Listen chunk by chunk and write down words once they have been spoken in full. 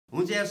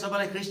हुन्छ यार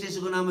सबैलाई ख्रीष्ट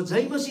येशूको नाममा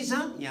जय मसीह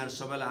छ। यहाँ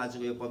सबैलाई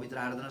आजको यो पवित्र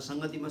आराधना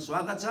संगतिमा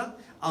स्वागत छ।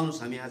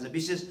 आउनुहोस् हामी आज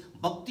विशेष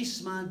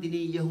बप्तिस्मा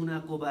दिने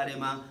यूहन्नाको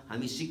बारेमा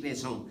हामी सिक्ने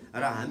छौं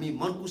र हामी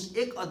मर्कुस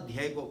 1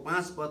 अध्यायको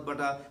 5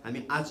 पदबाट हामी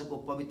आजको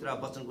पवित्र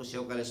वचनको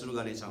सेवाकार्य सुरु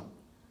गर्नेछौं।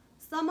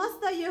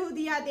 समस्त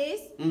यहुदिया देश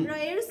र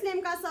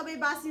यरुशलेमका सबै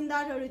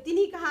बासिन्दाहरू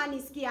तिनी कहाँ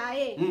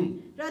निस्किआए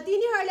र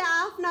तिनीहरूले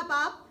आफ्ना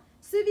पाप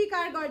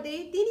स्वीकार गर्दै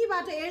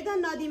तिनीबाट एर्दन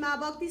नदीमा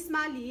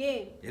बप्तिस्मा लिए।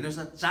 हेर्नुस्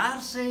न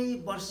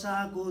 400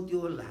 वर्षको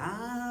त्यो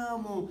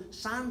लामो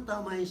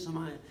शान्तमय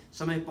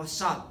समय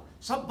पश्चात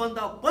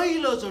सबभन्दा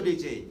पहिलो चोटि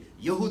चाहिँ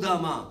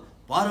यहुदामा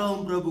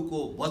परम प्रभुको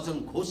वचन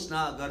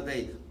घोषणा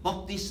गर्दै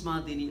बप्तिस्मा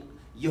दिने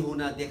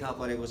यूहन्ना देखा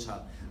परेको छ।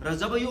 र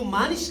जब यो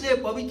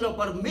मानिसले पवित्र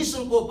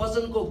परमेश्वरको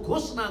वचनको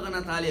घोषणा गर्न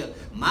थाल्यो,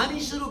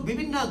 मानिसहरू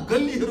विभिन्न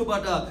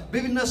गल्लीहरूबाट,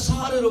 विभिन्न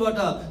शहरहरूबाट,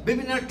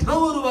 विभिन्न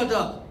ठाउँहरूबाट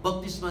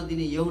बप्तिस्मा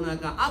दिने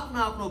यूहन्नाका आफ्नो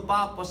आफ्नो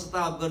पाप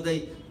पश्चाताप गर्दै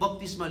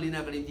बप्तिस्मा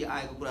लिनका निम्ति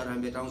आएको कुराहरू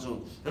हामी भेटाउँछौँ।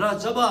 र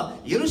जब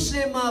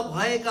यरुशलेममा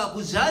भएका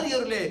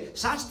पुजारीहरूले,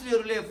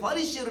 शास्त्रीहरूले,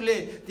 फरिसीहरूले,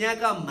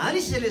 त्यहाँका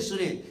मानिसहरूले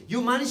सुने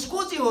यो मानिस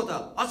को चाहिँ हो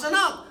त,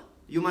 अचानक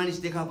यो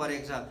मानिस देखा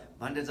परेको छ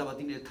भनेर जब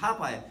तिमीले थाहा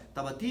पाए,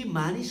 तब ती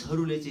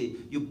मानिसहरूले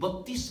चाहिँ यो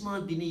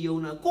बप्तिस्मा दिने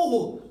यूहन्ना को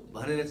हो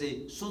भनेर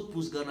चाहिँ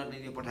सोधपुछ गर्न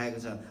निम्ति पठाएको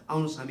छ।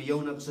 आउनुहोस् हामी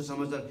यूहन्नाको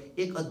सुसमाचार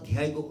 1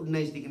 अध्यायको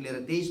 19 देखि लिएर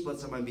 23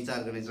 पदसम्म विचार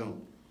गर्नेछौँ।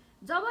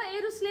 जब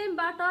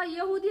यरुशलेमबाट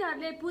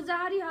यहुदीहरूले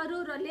पुजारीहरू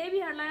र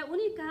लेवीहरूलाई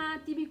उनी कहाँ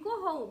तिमी को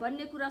हौ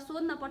भन्ने कुरा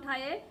सोध्न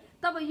पठाए,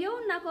 तब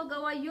यूहन्नाको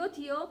गवाही यो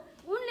थियो,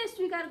 उनले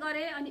स्वीकार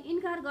गरे अनि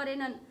इन्कार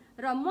गरेनन्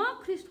र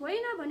म ख्रीष्ट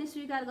होइन भनी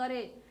स्वीकार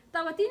गरे।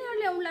 तब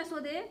तिनीहरूले उनलाई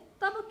सोधे,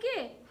 तब के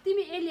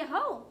तिमी एलिया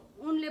हौ?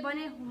 उनले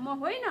भने, म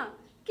होइन।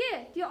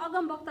 के त्यो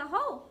अगमवक्ता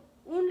हौ?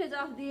 उनले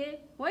जवाफ दिए,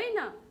 होइन।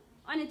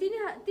 अनि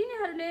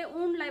तिनीहरूले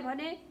उनलाई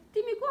भने,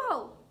 तिमी को हौ?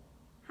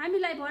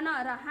 हामीलाई भन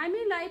र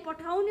हामीलाई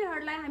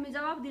पठाउनेहरूलाई हामी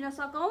जवाफ दिन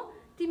सकौँ।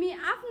 तिमी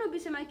आफ्नो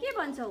विषयमा के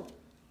भन्छौ?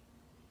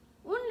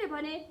 उनले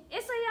भने,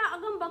 यसैया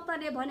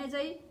अगमवक्ताले भने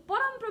झै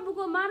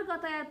परमप्रभुको मार्ग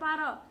तयार पार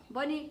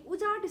भनी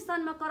उजाड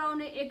स्थानमा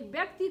कराउने एक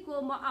व्यक्तिको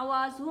म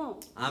आवाज हुँ।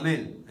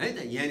 आमेन। है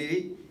त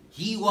यहाँनिर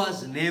he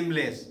was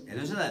nameless.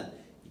 हेर्नुस् न,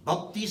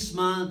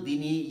 बप्तिस्मा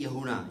दिने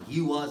यूहन्ना, he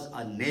was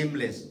a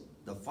nameless,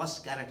 the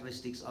first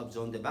characteristics of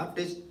John the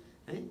Baptist.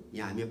 है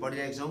यहाँ हामी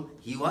पढिरहेका छौँ,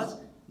 he was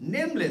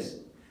nameless.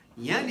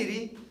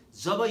 यहाँनिर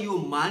जब यो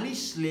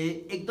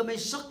मानिसले एकदमै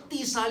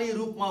शक्तिशाली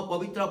रूपमा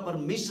पवित्र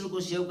परमेश्वरको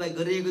सेवकाई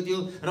गरिरहेको थियो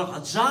र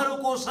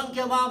हजारौंको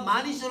संख्यामा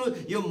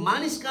मानिसहरू यो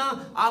मानिसका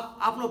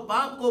आफ्नो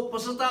पापको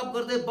पश्चाताप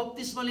गर्दै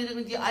बप्तिस्मा लिनको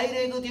निम्ति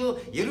आइरहेको थियो।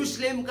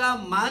 यरुशलेमका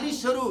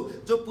मानिसहरू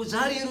जो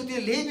पुजारीहरू थिए,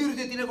 लेवीहरू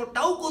थिए, तिनीहरूको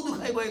टाउको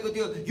दुखाइ भएको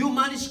थियो। यो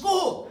मानिस को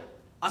हो?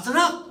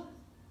 अचानक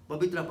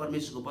पवित्र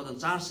परमेश्वरको वचन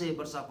 400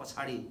 वर्ष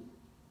पछाडि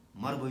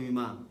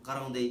मरुभूमिमा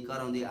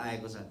कराउँदै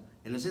आएको छ।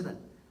 हेर्नुहोस् है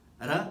त।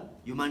 र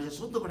यो मान्छे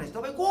सोध्नु पठाएछ,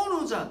 तपाईँ को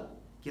हुनुहुन्छ?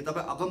 के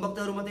तपाईँ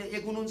अगमवक्ताहरू मध्ये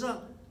एक हुनुहुन्छ?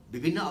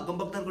 विभिन्न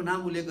अगमवक्ताहरूको नाम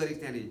उल्लेख गरेको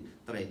त्यहाँनिर।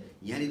 तर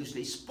यहाँनिर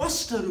उसले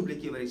स्पष्ट रूपले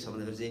के भनेको छ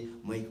भन्दाखेरि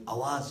चाहिँ म एक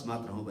आवाज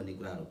मात्र हुँ भन्ने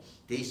कुराहरू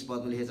 23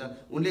 पदमा लेखेको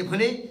छ। उनले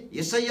भने,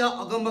 यसैया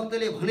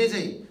अगमवक्ताले भने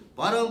चाहिँ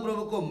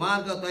परमप्रभुको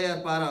मार्ग तयार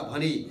पार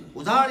भनी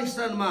उजाड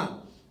स्थानमा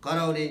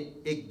कराउने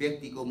एक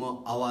व्यक्तिको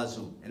म आवाज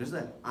हुँ। हेर्नुहोस्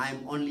त, I am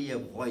only a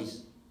voice.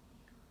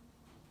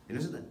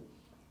 हेर्नुहोस् त,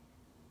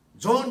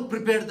 John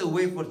prepared the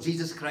way for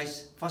Jesus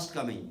Christ's first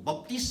coming.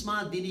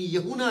 बप्तिस्मा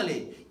दिने यूहन्नाले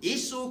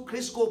येशू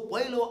ख्रीष्टको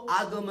पहिलो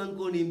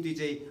आगमनको निम्ति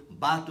चाहिँ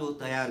बाटो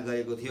तयार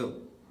गरेको थियो।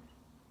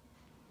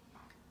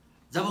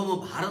 जब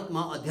म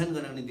भारतमा अध्ययन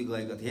गर्न निम्ति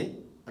गएको थिएँ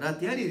र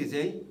त्यहाँनिर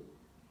चाहिँ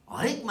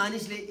हरेक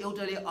मानिसले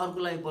एउटाले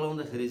अर्कोलाई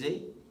बोलाउँदाखेरि चाहिँ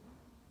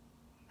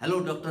हेलो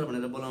डक्टर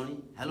भनेर बोलाउने,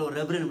 हेलो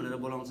रेभरेन्ड भनेर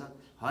बोलाउँछ,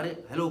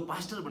 हेलो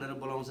पास्टर भनेर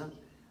बोलाउँछ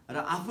र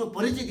आफ्नो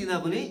परिचय दिँदा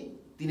पनि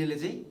तिनीहरूले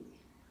चाहिँ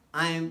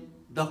I am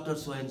doctor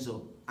so and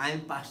so, I am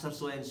pastor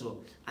so and so,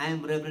 I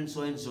am reverend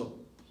so and so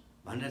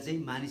भनेर चाहिँ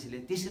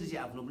मानिसहरूले त्यसरी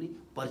चाहिँ आफ्नो पनि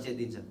परिचय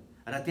दिन्छ।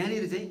 र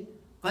त्यहाँनिर चाहिँ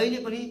कहिले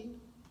पनि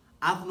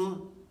आफ्नो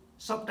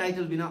सब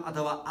टाइटल बिना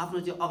अथवा आफ्नो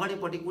चाहिँ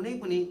अगाडिपट्टि कुनै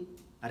पनि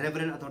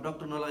रेभरेन्ड अथवा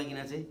डक्टर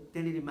नलगाइकन चाहिँ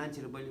त्यहाँनिर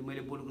मान्छेहरू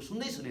मैले बोलेको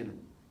सुनेन।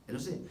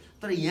 हेर्नुहोस् है,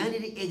 तर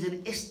यहाँनिर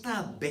एकजना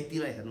यस्ता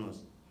व्यक्तिलाई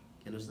हेर्नुहोस्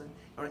त,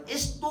 एउटा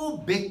यस्तो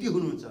व्यक्ति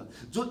हुनुहुन्छ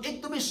जो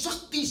एकदमै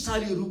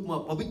शक्तिशाली रूपमा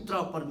पवित्र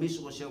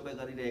परमेश्वरको सेवकाई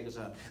गरिरहेको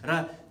छ र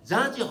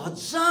जहाँ चाहिँ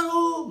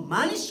हजारौं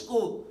मानिसको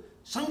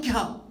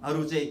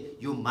संख्याहरू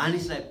चाहिँ यो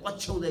मानिसलाई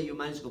पछ्याउँदै यो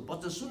मानिसको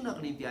वचन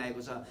सुन्नको निम्ति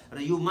आएको छ। र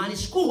यो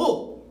मानिस को हो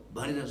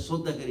भनेर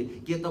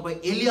सोध्दाखेरि के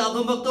तपाईँ एलिया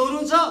अगमवक्ता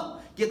हुनुहुन्छ?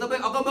 के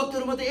तपाईँ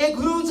अगमवक्ताहरूमध्ये एक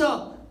हुनुहुन्छ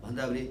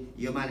भन्दाखेरि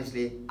यो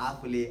मानिसले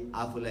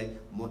आफूलाई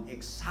म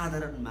एक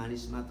साधारण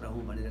मानिस मात्र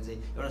हुँ भनेर चाहिँ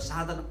एउटा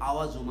साधारण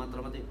आवाज हुँ मात्र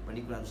मात्रै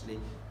भन्ने कुरा उसले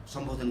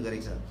सम्बोधन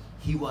गरेको छ।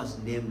 ही वाज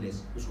नेमलेस,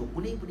 उसको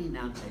कुनै पनि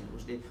नाम छैन।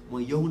 उसले म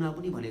यूहन्ना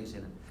पनि भनेको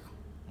छैन,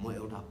 म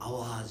एउटा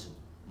आवाज हुँ,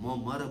 म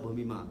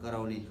मरुभूमिमा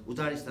कराउने,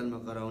 उजाड स्थानमा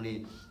कराउने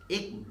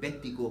एक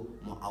व्यक्तिको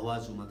म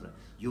आवाज हुँ मात्र।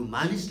 यो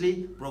मानिसले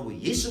प्रभु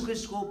येशू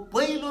ख्रीष्टको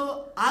पहिलो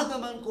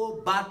आगमनको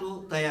बाटो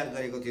तयार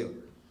गरेको थियो।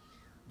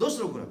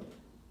 दोस्रो कुरा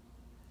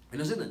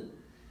हेर्नुहोस् न,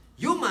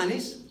 यो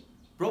मानिस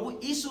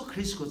प्रभु येशू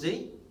ख्रीष्टको चाहिँ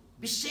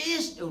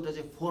विशेष एउटा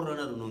चाहिँ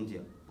फोररनर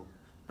हुनुहुन्थ्यो।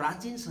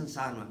 प्राचीन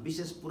संसारमा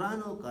विशेष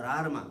पुरानो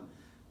करारमा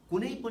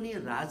कुनै पनि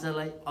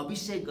राजालाई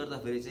अभिषेक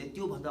गर्दाखेरि चाहिँ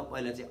त्योभन्दा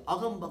पहिला चाहिँ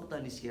अगमवक्ता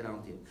निस्केर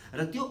आउँथ्यो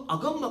र त्यो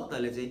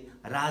अगमवक्ताले चाहिँ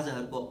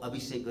राजाहरूको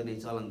अभिषेक गर्ने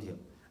चलन थियो।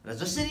 र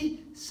जसरी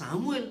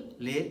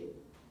सामुएलले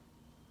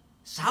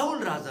साउल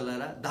राजालाई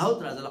र दाउद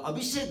राजालाई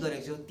अभिषेक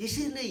गरेको थियो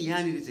त्यसरी नै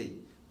यहाँनिर चाहिँ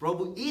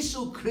प्रभु येशू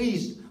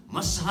ख्रिस्ट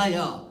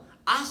मसाया,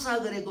 आशा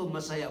गरेको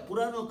मसाया,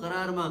 पुरानो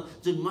करारमा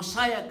जुन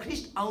मसाया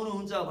ख्रिस्ट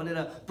आउनुहुन्छ भनेर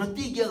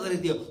प्रतिज्ञा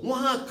गरेको थियो,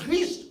 उहाँ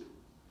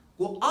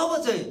ख्रिस्टको अब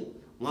चाहिँ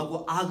उहाँको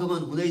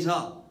आगमन हुँदैछ,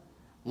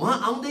 उहाँ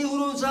आउँदै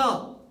हुनुहुन्छ।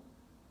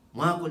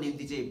 उहाँको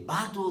निम्ति चाहिँ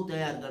बाटो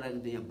तयार गराएको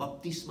थियो। यहाँ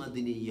बप्तिस्मा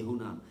दिने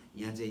यूहन्ना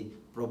यहाँ चाहिँ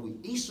प्रभु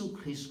येशू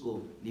ख्रिस्टको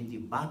निम्ति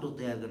बाटो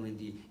तयार गर्ने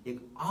निम्ति एक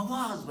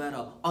आवाज भएर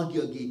अघि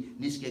अघि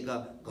निस्केका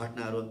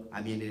घटनाहरू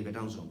हामी यहाँनिर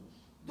भेटाउँछौँ।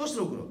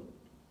 दोस्रो कुरो,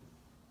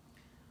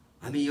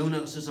 हामी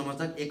यूहन्नाको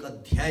सुसमाचार 1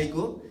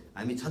 अध्यायको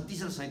हामी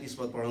 36 र 37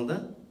 पद पढाउँदा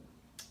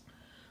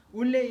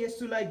उनले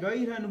येशूलाई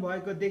गइरहनु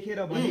भएको देखेर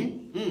भने,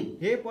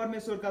 हे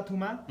परमेश्वरका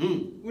थुमा।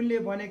 उनले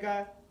भनेका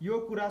यो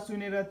कुरा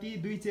सुनेर ती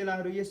दुई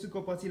चेलाहरू येशूको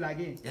पछि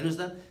लागे। हेर्नुहोस्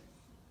त,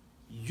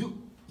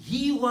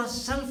 he was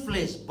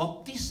selfless।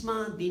 बप्तिस्मा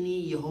दिने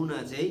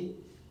यूहन्ना चाहिँ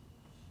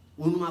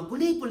उनमा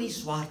कुनै पनि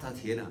स्वार्थ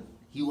थिएन।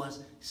 he was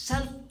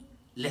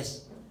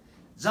selfless।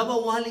 जब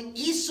उहाँले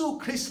येशू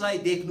ख्रिस्टलाई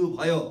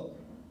देख्नुभयो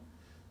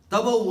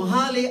तब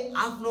उहाँले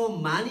आफ्नो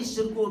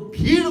मानिसहरूको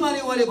भिडमा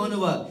उहाँले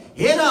भन्नुभयो,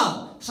 हेर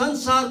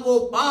संसारको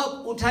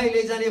पाप उठाइ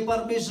लैजाने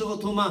परमेश्वरको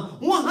थुमा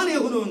उहाँ नै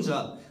हुनुहुन्छ।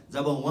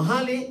 जब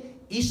उहाँले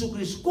येशू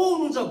ख्रिस्ट को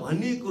हुनुहुन्छ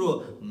भन्ने कुरो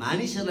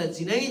मानिसहरूलाई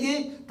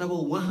चिनाइदिए तब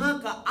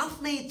उहाँका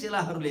आफ्नै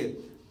चेलाहरूले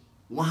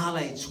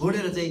उहाँलाई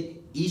छोडेर चाहिँ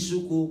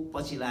येशूको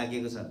पछि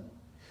लागेको छ।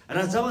 र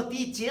जब ती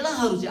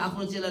चेलाहरू चाहिँ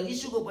आफ्नो चेलाहरू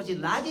येशूको पछि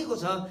लागेको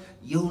छ,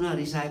 यूहन्ना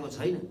रिसाएको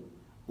छैन,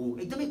 ऊ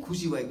एकदमै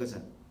खुसी भएको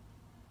छ।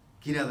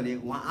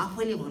 किनभने उहाँ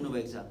आफैले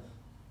भन्नुभएको छ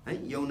है,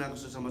 यूहन्नाको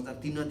सुसमाचार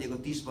 3 अध्यायको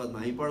 30 पदमा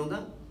हामी पढौँदा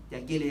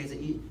त्यहाँ के लेखेको छ,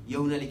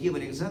 यूहन्नाले के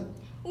भनेको छ,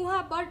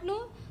 उहाँ बढ्नु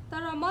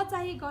तर म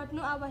चाहिँ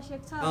घट्नु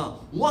आवश्यक छ।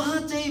 उहाँ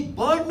चाहिँ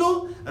बढ्नु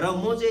र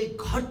म चाहिँ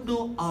घट्नु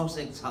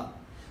आवश्यक छ।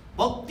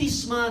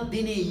 बप्तिस्मा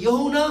दिने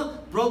यूहन्ना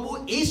प्रभु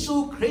येशू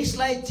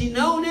ख्रिस्टलाई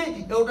चिनाउने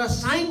एउटा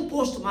साइन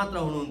पोस्ट मात्र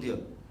हुनुहुन्थ्यो।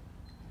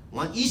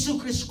 उहाँ येशू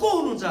ख्रिस्ट को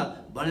हुनुहुन्छ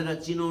भनेर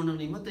चिनाउन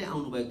नै मात्रै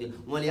आउनुभएको थियो।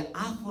 उहाँले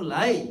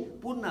आफूलाई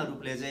पूर्ण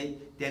रूपले चाहिँ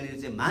त्यहाँनिर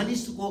चाहिँ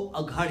मानिसको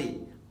अगाडि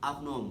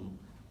आफ्नो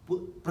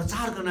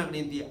प्रचार गर्नको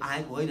निम्ति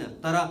आएको होइन,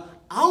 तर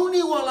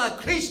आउनेवाला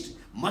ख्रिस्ट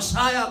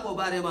मसायाको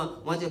बारेमा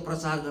उहाँ चाहिँ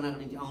प्रचार गर्नको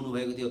निम्ति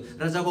आउनुभएको थियो।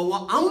 र जब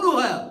उहाँ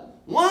आउनुभयो,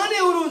 उहाँले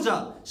हुनुहुन्छ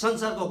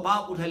संसारको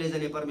पाप उठाइ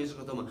लैजाने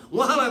परमेश्वरको थुमा,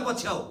 उहाँलाई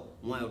पछ्याउ।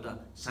 उहाँ एउटा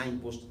साइन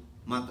पोस्ट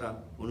मात्र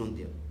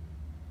हुनुहुन्थ्यो।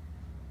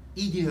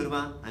 यी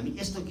दिनहरूमा हामी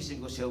यस्तो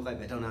किसिमको सेवकाई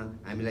भेटाउन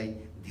हामीलाई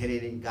धेरै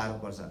नै गाह्रो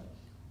पर्छ।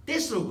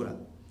 तेस्रो कुरा,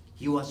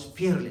 ही वाज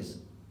फियरलेस।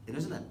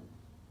 हेर्नुहोस् न,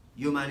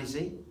 यो मानिस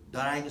चाहिँ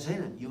डराएको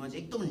छैन, यो मान्छे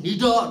एकदम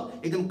निडर,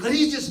 एकदम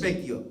करेजियस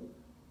व्यक्ति हो।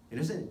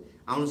 हेर्नुहोस् न,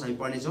 आउनुहोस् हामी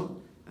पढ्नेछौँ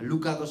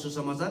लुकाको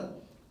सुसमाचार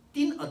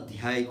 3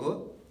 अध्यायको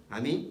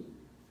हामी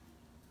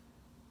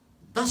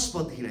 10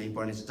 पददेखि हामी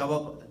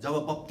पढ्नेछौँ। जब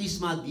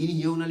बप्तिस्मा दिने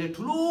यूहन्नाले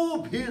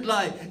ठुलो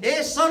भिडलाई,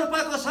 ए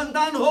सर्पको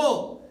सन्तान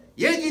हो,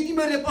 यदि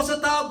तिमीहरूले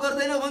पश्चाताप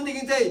गर्दैन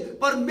भनेदेखि चाहिँ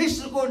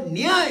परमेश्वरको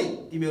न्याय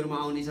तिमीहरूमा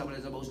आउनेछ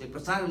भनेर जब उसले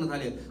प्रचार गर्न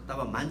थाल्यो तब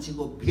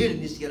मान्छेको भिड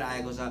निस्केर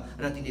आएको छ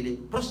र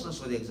तिनीहरूले प्रश्न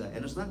सोधेको छ।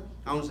 हेर्नुहोस् न,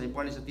 आउनुहोस् हामी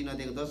पढ्नेछौँ 3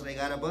 अध्यायको 10 र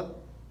 11 पद।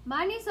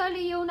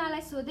 मानिसहरूले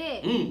यूहन्नालाई सोधे,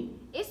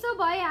 यसो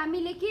भए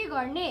हामीले के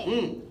गर्ने?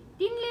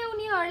 तिनले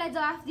उनीहरूलाई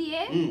जवाफ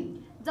दिए,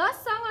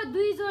 जससँग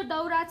 2 जोड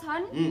दौरा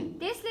छन्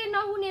त्यसले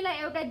नहुनेलाई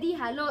एउटा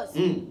दिइहालोस्,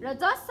 र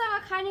जससँग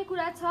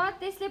खानेकुरा छ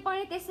त्यसले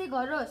पनि त्यसै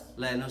गरोस्।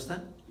 ल हेर्नुहोस् त,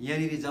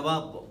 यहाँनिर जब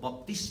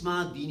बप्तिस्मा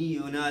दिने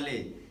यूहन्नाले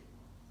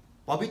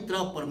पवित्र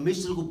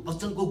परमेश्वरको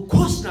वचनको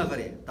घोषणा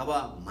गरे तब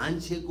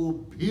मान्छेको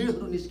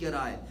भिडहरू निस्केर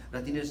आए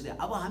र तिनीहरूले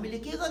अब हामीले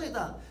के गर्ने त,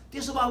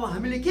 त्यसो भए अब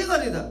हामीले के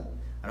गर्ने त?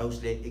 र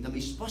उसले एकदम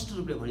स्पष्ट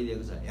रूपले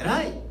भनिदिएको छ, हेर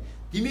है,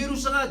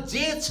 तिमीहरूसँग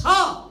जे छ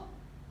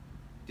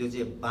त्यो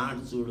चाहिँ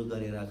बाँडचुँड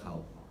गरेर खाऊ,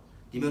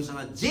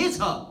 तिमीहरूसँग जे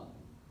छ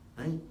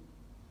है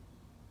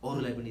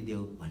अरूलाई पनि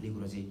देऊ भन्ने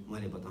कुरो चाहिँ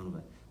मैले बताउनु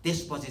भयो।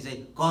 त्यसपछि चाहिँ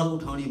कर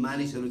उठाउने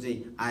मानिसहरू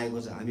चाहिँ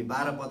आएको छ। हामी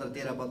 12 पद र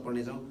 13 पद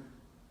पढ्नेछौँ।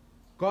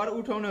 कर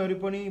उठाउनेहरू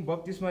पनि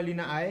बप्तिस्मा लिन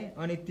आए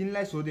अनि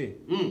तिनलाई सोधे,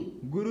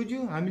 गुरुज्यू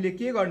हामीले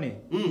के गर्ने?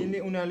 तिनले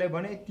उनीहरूलाई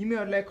भने,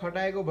 तिमीहरूलाई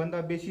खटाएको भन्दा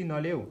बेसी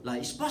नलेऊ। ल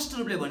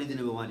स्पष्ट रूपले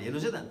भनिदिनु भयो उहाँले।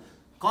 हेर्नुहोस् है त,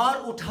 कर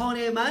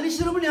उठाउने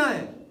मानिसहरू पनि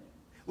आए,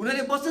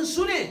 उनीहरूले वचन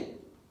सुने।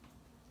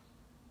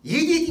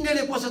 यदि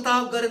तिनीहरूले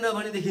पश्चाताप गरेन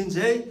भनेदेखि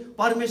चाहिँ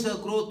परमेश्वर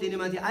क्रोध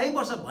तिनीमाथि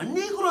आइपर्छ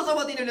भन्ने कुरो जब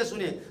तिनीहरूले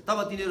सुने तब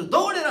तिनीहरू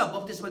दौडेर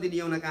बप्तिस्मा दिने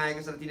यूहन्ना कहाँ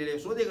आएको छ र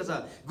तिनीहरूले सोधेको छ,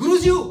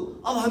 गुरुज्यू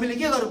अब हामीले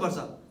के गर्नुपर्छ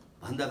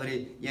भन्दाखेरि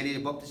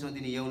यहाँनिर बप्तिस्मा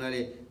दिने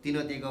यूहन्नाले 3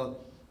 अध्यायको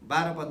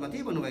 12 पदमा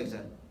त्यही भन्नुभएको छ,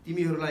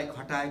 तिमीहरूलाई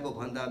खटाएको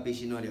भन्दा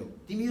बेसी नल्याऊ,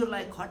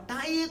 तिमीहरूलाई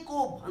खटाएको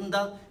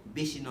भन्दा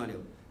बेसी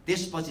नल्याऊ।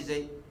 त्यसपछि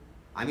चाहिँ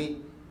हामी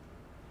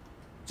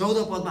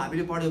 14 पदमा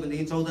हामीले पढ्यो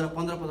भनेदेखि 14 र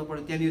 15 पदमा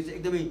पढ्यो, त्यहाँनिर चाहिँ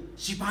एकदमै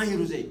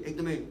सिपाहीहरू चाहिँ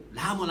एकदमै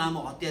लामो लामो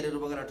हतियारहरू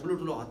बोकेर, ठुलो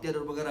ठुलो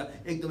हतियारहरू बोकेर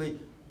एकदमै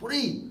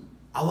पुरै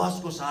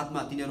आवाजको साथमा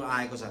तिनीहरू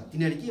आएको छ।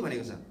 तिनीहरूले के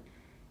भनेको छ,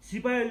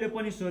 सिपाहीहरूले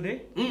पनि सोधे,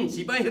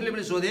 सिपाहीहरूले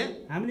पनि सोधे,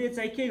 हामीले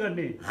चाहिँ के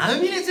गर्ने?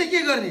 हामीले चाहिँ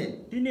के गर्ने?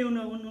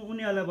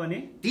 उनीहरूलाई भने,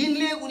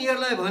 तिनले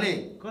उनीहरूलाई भने,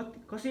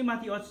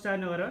 कसैमाथि अत्याचार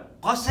नगर,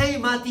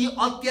 कसैमाथि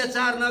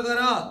अत्याचार नगर,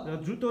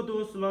 र झुटो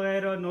दोष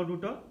लगाएर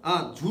नलुट,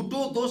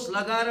 झुटो दोष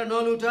लगाएर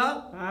नलुट,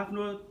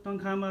 आफ्नो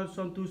तनखामा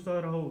सन्तुष्ट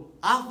रहो,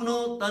 आफ्नो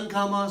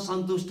तनखामा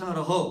सन्तुष्ट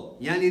रहो।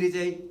 यहाँनिर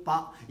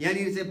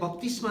चाहिँ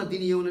बप्तिस्मा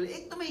दिने यूहन्नाले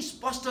एकदमै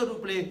स्पष्ट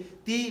रूपले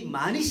ती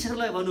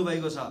मानिसहरूलाई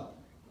भन्नुभएको छ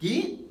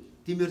कि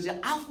तिमीहरू चाहिँ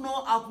आफ्नो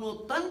आफ्नो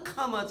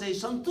तनखामा चाहिँ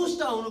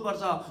सन्तुष्ट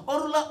हुनुपर्छ,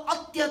 अरूलाई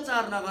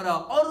अत्याचार नगर,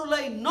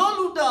 अरूलाई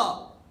नलुट,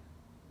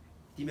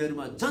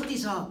 तिमीहरूमा जति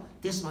छ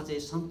त्यसमा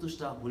चाहिँ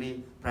सन्तुष्ट हुने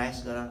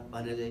प्रयास गर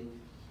भनेर चाहिँ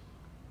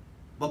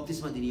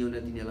बप्तिस्मा दिने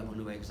यूहन्नाले तिनीहरूलाई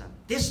भन्नुभएको छ।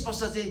 त्यस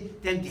पश्चात चाहिँ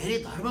त्यहाँ धेरै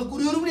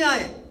धर्मगुरुहरू पनि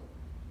आए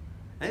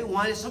है।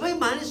 उहाँले सबै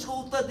मानिसको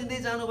उत्तर दिँदै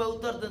जानुभयो।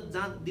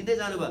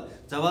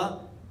 जब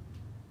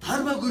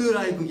धर्मगुरुहरू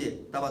आइपुगे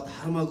तब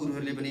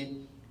धर्मगुरुहरूले पनि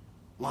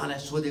उहाँलाई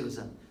सोधेको छ,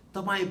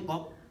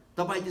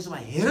 तपाईँ त्यसमा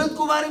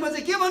हेरोदको बारेमा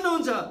चाहिँ के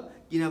भन्नुहुन्छ?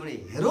 किनभने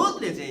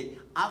हेरोदले चाहिँ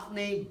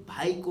आफ्नै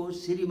भाइको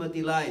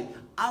श्रीमतीलाई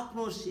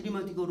आफ्नो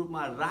श्रीमतीको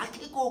रूपमा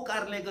राखेको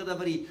कारणले गर्दा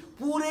पनि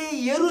पुरै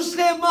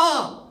यरुशलेममा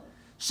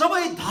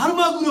सबै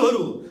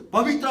धर्मगुरुहरू,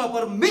 पवित्र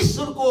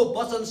परमेश्वरको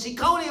वचन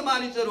सिकाउने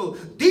मानिसहरू,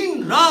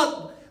 दिन रात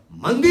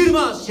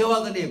मन्दिरमा सेवा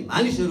गर्ने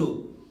मानिसहरू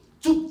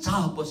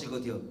चुपचाप बसेको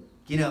थियो।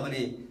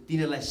 किनभने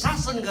तिनीहरूलाई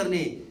शासन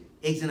गर्ने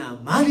एकजना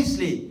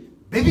मानिसले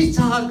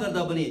व्यभिचार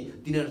गर्दा पनि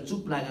तिनीहरू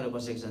चुप लागेर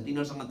बसेको छ।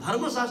 तिनीहरूसँग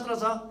धर्मशास्त्र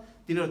छ,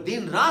 तिनीहरू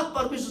दिन रात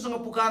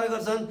परमेश्वरसँग पुकारा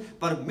गर्छन्,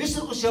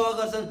 परमेश्वरको सेवा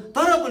गर्छन्,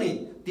 तर पनि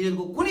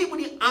तिनीहरूको कुनै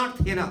पनि आँट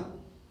थिएन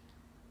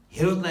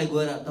हेरोदलाई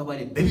गएर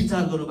तपाईँले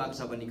व्यभिचार गर्नुभएको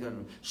छ भन्ने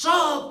कारण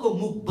सबको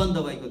मुख बन्द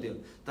भएको थियो।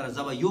 तर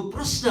जब यो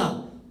प्रश्न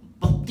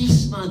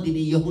बप्तिस्मा दिने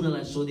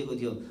यूहन्नालाई सोधेको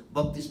थियो,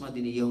 बप्तिस्मा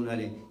दिने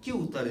यूहन्नाले के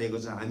उत्तर दिएको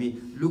छ? हामी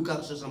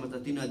लुकाको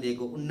सुसमाचार 3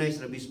 अध्यायको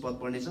 19 र 20 पद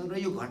पढ्नेछौँ र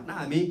यो घटना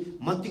हामी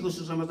मत्तीको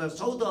सुसमाचार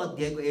 14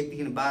 अध्यायको 1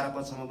 देखि 12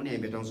 पदसम्म पनि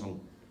हामी भेटाउँछौँ।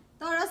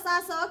 तर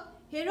शासक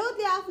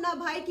हेरोदले आफ्ना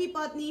भाइकी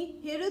पत्नी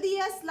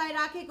हेरोदियसलाई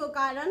राखेको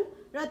कारण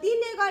र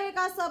तिनले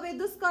गरेका सबै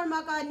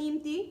दुष्कर्मका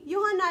निम्ति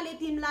यूहन्नाले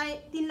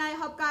तिनलाई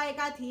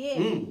हप्काएका थिए।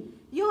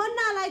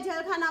 यूहन्नालाई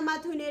जेलखानामा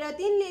थुनेर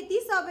तिनले ती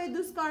सबै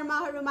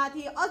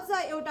दुष्कर्महरूमाथि अझ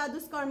एउटा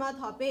दुष्कर्म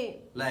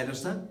थपे। ल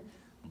हेर्नुहोस् त,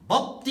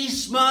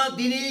 बप्तिस्मा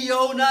दिने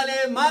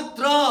यूहन्नाले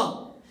मात्र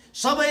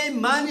सबै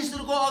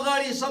मानिसहरूको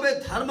अगाडि, सबै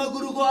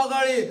धर्मगुरुको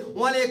अगाडि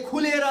उहाँले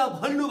खुलेर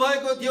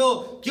भन्नुभएको थियो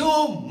त्यो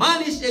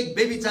मानिस एक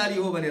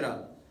व्यभिचारी हो भनेर।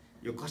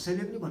 यो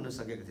कसैले पनि भन्न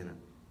सकेको थिएन।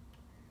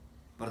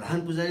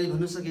 प्रधान पुजारीले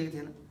भन्न सकेको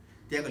थिएन,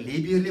 त्यहाँको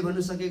लेवीहरूले भन्न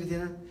सकेको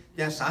थिएन,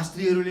 त्यहाँ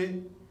शास्त्रीहरूले,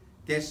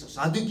 त्यहाँ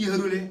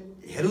सादुकीहरूले,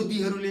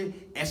 हेरोदीहरूले,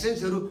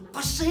 एसेन्सहरू,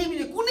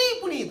 कसैले कुनै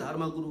पनि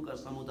धर्मगुरुका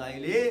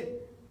समुदायले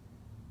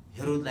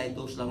हेरोदलाई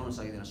दोष लगाउन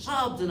सकेको थिएन।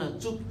 सबजना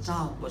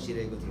चुपचाप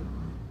बसिरहेको थियो।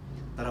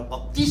 तर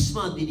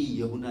बप्तिस्मा दिने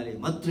यूहन्नाले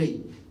मात्रै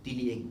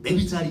तिनी एक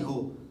व्यभिचारी हो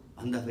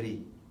भन्दाखेरि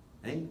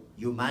है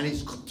यो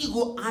मानिस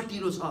कतिको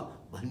आँटिलो छ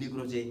भन्ने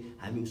कुरो चाहिँ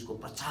हामी उसको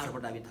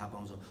प्रचारबाट हामी थाहा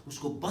पाउँछौँ,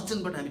 उसको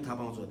वचनबाट हामी थाहा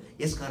पाउँछौँ।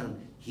 यसकारण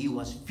he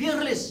was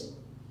fearless,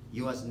 he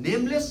was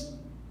nameless,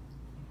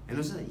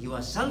 हेर्नुहोस् न, ही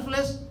वाज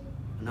सेल्फलेस,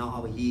 नाउ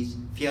अब ही इज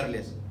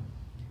फियरलेस।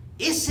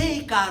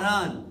 यसै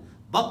कारण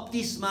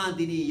बप्तिस्मा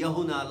दिने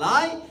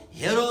यूहन्नालाई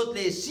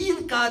हेरोदले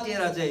शिर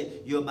काटेर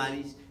चाहिँ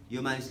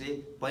यो मानिसले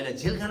पहिला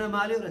जेलखानामा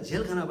हाल्यो र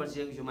जेलखानाबाट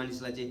चाहिँ यो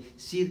मानिसलाई चाहिँ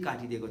शिर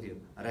काटिदिएको थियो।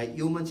 र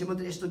यो मान्छे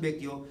मात्र यस्तो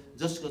व्यक्ति हो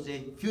जसको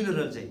चाहिँ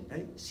फ्युनरल चाहिँ है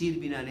शिर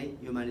बिना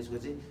नै यो मानिसको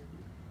चाहिँ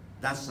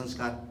दाह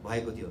संस्कार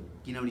भएको थियो।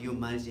 किनभने यो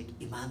मानिस एक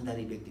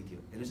इमान्दारी व्यक्ति थियो।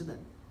 हेर्नुहोस् त,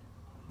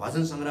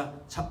 भजन सङ्ग्रह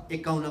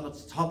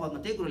 51:6 पदमा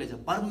त्यही कुरो लेख्छ,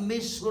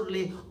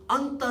 परमेश्वरले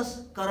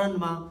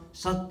अन्तस्करणमा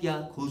सत्य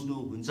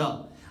खोज्नुहुन्छ।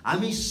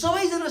 हामी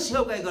सबैजना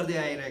सेवकाई गर्दै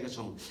आइरहेका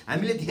छौँ।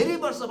 हामीले धेरै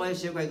वर्ष भयो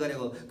सेवकाई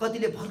गरेको,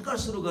 कतिले भर्खर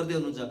सुरु गर्दै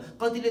हुनुहुन्छ,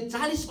 कतिले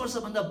 40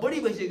 वर्षभन्दा बढी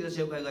भइसकेको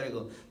सेवकाई गरेको।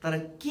 तर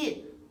के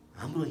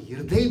हाम्रो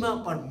हृदयमा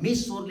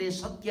परमेश्वरले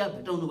सत्य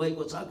भेटाउनु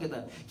भएको छ के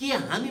त? के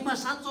हामीमा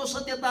साँचो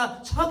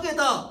सत्यता छ के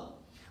त?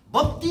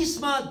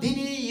 बप्तिस्मा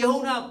दिने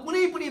यूहन्ना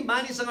कुनै पनि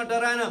मानिससँग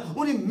डराएन,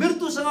 उनी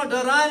मृत्युसँग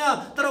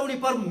डराएन, तर उनी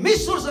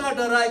परमेश्वरसँग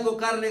डराएको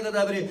कारणले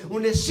गर्दा पनि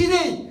उनले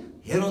सिधै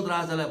हेरोद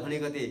राजालाई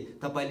भनेका थिए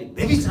तपाईँले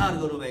व्यभिचार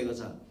गर्नुभएको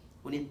छ।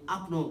 उनी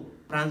आफ्नो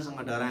प्राणसँग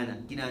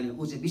डराएन, किनभने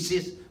ऊ चाहिँ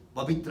विशेष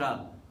पवित्र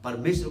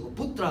परमेश्वरको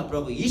पुत्र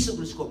प्रभु यीशु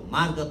ख्रीष्टको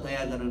मार्ग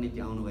तयार गर्न निम्ति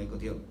आउनुभएको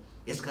थियो।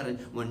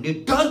 यसकारण उहाँ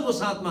निर्डरको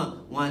साथमा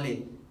उहाँले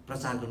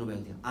प्रचार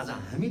गर्नुभएको थियो। आज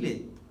हामीले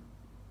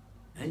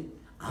है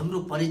हाम्रो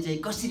परिचय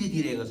कसरी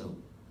दिइरहेका छौँ?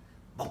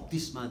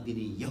 बप्तिस्मा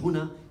दिने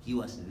यूहन्ना, ही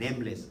वाज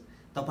नेमलेस।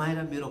 तपाईँ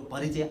र मेरो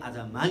परिचय आज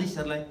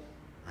मानिसहरूलाई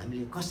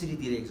हामीले कसरी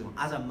दिइरहेका छौँ?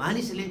 आज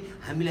मानिसले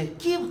हामीलाई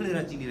के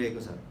भनेर चिनिरहेको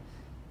छ?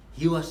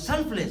 He was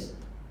selfless.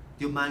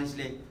 त्यो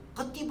मानिसले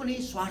कति पनि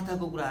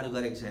स्वार्थको कुराहरू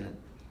गरेको छैन।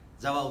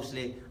 जब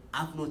उसले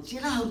आफ्नो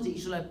चेलाहरू चाहिँ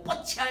यीशुलाई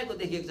पछ्याएको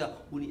देखेको छ,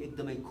 उनी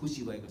एकदमै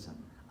खुसी भएको छ।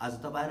 आज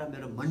तपाईँ र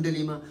मेरो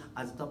मण्डलीमा,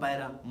 आज तपाईँ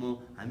र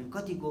हामी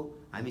कतिको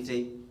हामी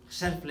चाहिँ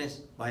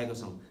सेल्फलेस भएको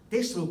छौँ?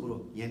 तेस्रो कुरो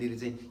यहाँनिर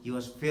चाहिँ ही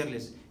वाज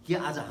फियरलेस। कि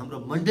आज हाम्रो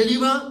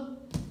मण्डलीमा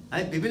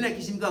है विभिन्न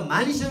किसिमका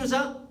मानिसहरू छ,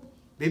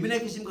 विभिन्न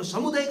किसिमको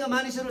समुदायका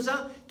मानिसहरू छ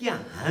कि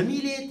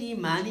हामीले ती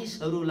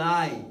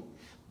मानिसहरूलाई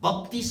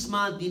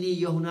बप्तिस्मा दिने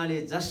यूहन्नाले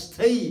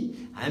जस्तै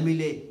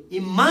हामीले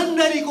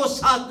इमानदारीको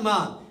साथमा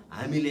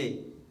हामीले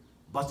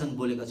वचन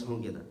बोलेका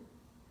छौँ के त?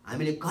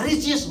 हामीले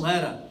करेजियस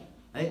भएर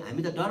है,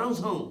 हामी त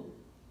डराउँछौँ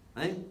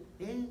है,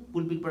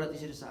 पुलपिटबाट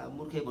त्यसरी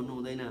मूर्खे भन्नु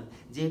हुँदैन,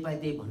 जे पाए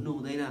त्यही भन्नु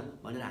हुँदैन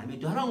भनेर हामी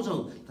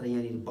डराउँछौँ। तर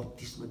यहाँनिर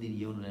बप्तिस्मा दिने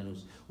यूहन्ना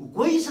हेर्नुहोस्, ऊ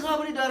कोहीसँग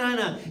पनि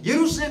डराएन।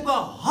 यरुशलेमका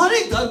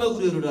हरेक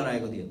धर्मगुरुहरू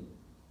डराएको थियो,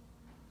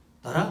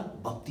 तर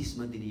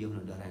बप्तिस्मा दिने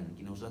यूहन्ना डराएन।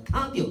 किन उसलाई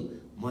थाहा थियो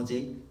म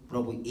चाहिँ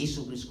प्रभु येशू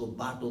ख्रीष्टको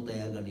बाटो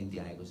तयार गर्ने निम्ति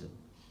आएको छु।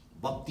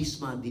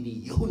 बप्तिस्मा दिने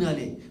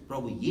यूहन्नाले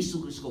प्रभु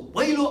येशू ख्रीष्टको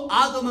पहिलो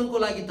आगमनको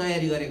लागि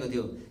तयारी गरेको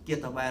थियो। के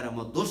तपाईँ र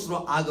म दोस्रो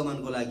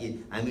आगमनको लागि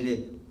हामीले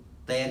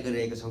तयार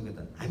गरिरहेका छौँ के त?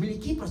 हामीले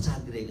के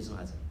प्रचार गरिरहेका छौँ?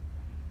 आज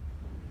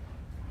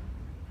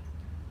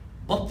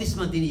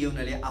बप्तिस्मा दिने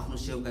यूहन्नाले आफ्नो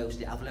सेवकाई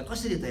उसले आफूलाई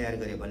कसरी तयार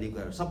गरे भन्ने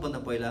कुरा सबभन्दा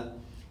पहिला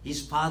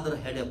His father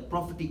had a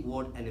prophetic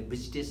word and a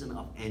visitation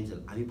of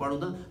angel. हामी पढौँ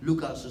त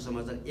लुका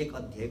सुसमाचार 1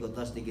 अध्यायको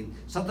 10 देखि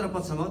 17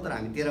 पदसम्म, तर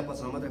हामी 13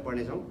 पदसम्म मात्रै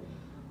पढ्नेछौँ।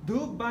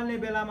 धूप बाल्ने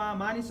बेलामा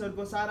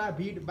मानिसहरूको सारा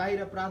भिड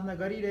बाहिर प्रार्थना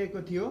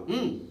गरिरहेको थियो।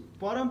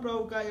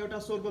 परमप्रभुका एउटा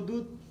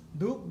स्वर्गदूत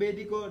धूप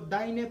वेदीको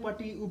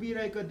दाहिनेपट्टि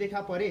उभिरहेको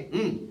देखा परे।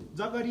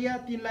 जकरिया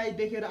तिनलाई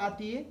देखेर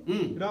आत्तिए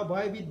र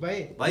भयभीत भए।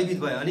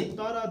 अनि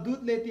तर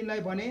दूतले तिनलाई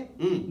भने,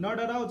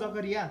 नडराऊ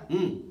जकरिया,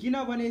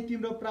 किनभने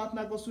तिम्रो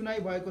प्रार्थनाको सुनाइ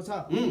भएको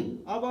छ।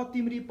 अब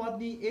तिम्री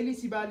पत्नी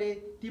एलिसिबाले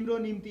तिम्रो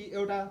निम्ति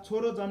एउटा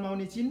छोरो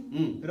जन्माउने छिन्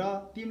र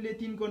तिमीले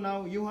तिनको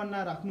नाउँ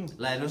यूहन्ना राख्नु।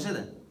 ल हेर्नुहोस् है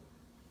त,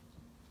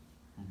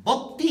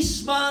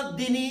 बप्तिस्मा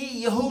दिने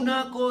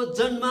यूहन्नाको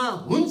जन्म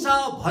हुन्छ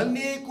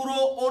भन्ने कुरो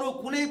अरू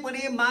कुनै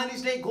पनि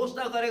मानिसले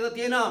घोषणा गरेको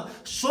थिएन।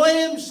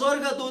 स्वयं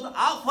स्वर्गदूत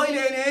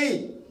आफैले नै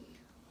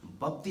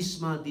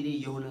बप्तिस्मा दिने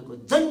यूहन्नाको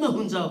जन्म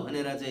हुन्छ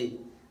भनेर चाहिँ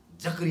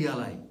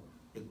जकरियालाई,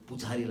 एक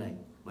पुजारीलाई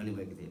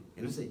भन्नुभएको थियो।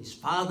 हेर्नुहोस् है, his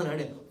father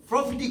had a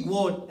prophetic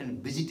word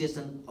and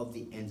visitation of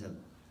the angel.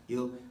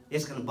 यो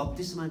यसकारण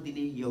बप्तिस्मा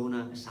दिने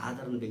यूहन्ना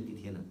साधारण व्यक्ति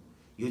थिएन।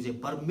 यो चाहिँ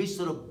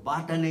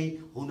परमेश्वरबाट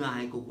नै हुन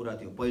आएको कुरा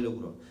थियो, पहिलो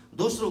कुरो।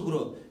 दोस्रो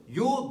कुरो,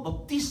 यो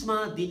बप्तिस्मा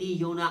दिने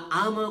यूहन्ना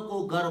आमाको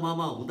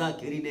गर्भमा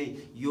हुँदाखेरि नै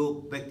यो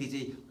व्यक्ति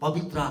चाहिँ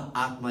पवित्र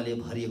आत्माले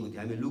भरिएको थियो।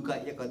 हामी लुका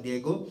 1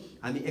 अध्यायको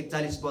हामी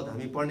 41 पद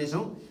हामी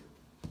पढ्नेछौँ।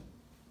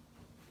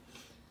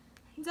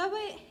 जब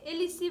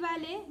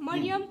एलिसिबाले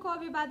मरियमको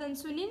अभिवादन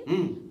सुनिन्,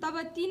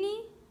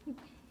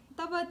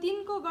 तब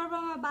तिनको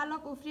गर्भमा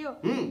बालक उफ्रियो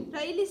र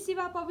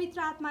एलिसिबा पवित्र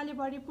आत्माले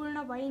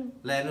भरिपूर्ण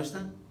भइन्। ल हेर्नुहोस् त,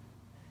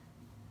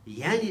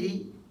 यहाँनिर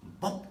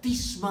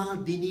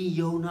बप्तिस्मा दिने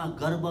यूहन्ना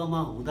गर्भमा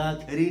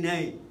हुँदाखेरि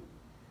नै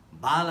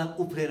बालक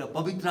उफ्रेर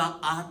पवित्र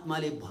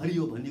आत्माले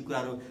भरियो भन्ने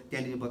कुराहरू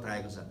त्यहाँनिर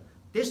बताएको छ।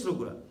 तेस्रो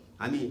कुरा,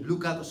 हामी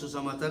लुकाको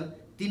सुसमाचार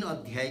 3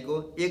 अध्यायको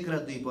 1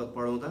 र 2 पद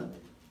पढौँ त।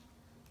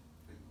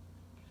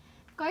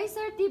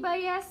 कैसर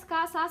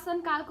तिबरियासका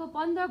शासनकालको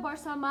 15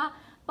 वर्षमा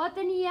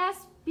पतनियास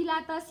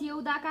पिलातस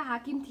यहुदाका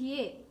हाकिम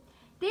थिए।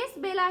 त्यस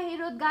बेला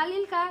हेरोद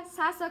गालिलका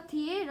शासक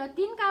थिए र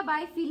तिनका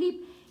भाइ फिलिप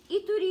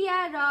इतुरिया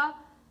र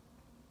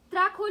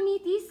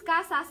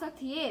त्राखोनितिसका शासक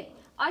थिए,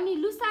 अनि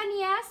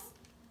लुसानियास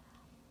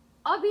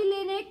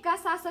अबिलेनेकका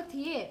शासक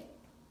थिए।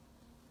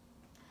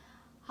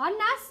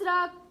 हन्नास र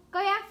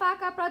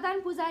कयाफाका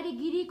प्रधान पुजारी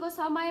गिरीको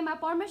समयमा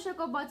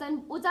परमेश्वरको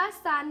वचन उजाड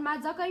स्थानमा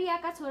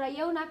जकरियाका छोरा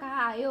यूहन्ना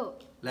कहाँ आयो।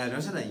 ल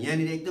हेर्नुहोस् न,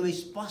 यहाँनिर एकदमै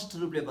स्पष्ट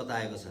रूपले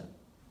बताएको छ।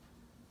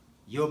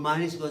 यो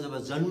मानिसको जब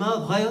जन्म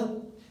भयो,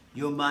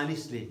 यो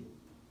मानिसले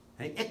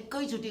है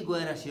एकैचोटि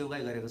गएर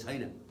सेवकाई गरेको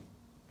छैन।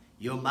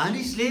 यो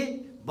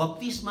मानिसले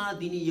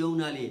बप्तिस्मा दिने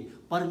यूहन्नाले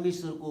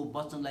परमेश्वरको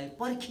वचनलाई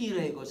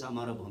पर्खिरहेको छ।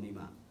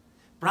 मरुभूमिमा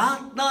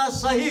प्रार्थना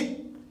सहित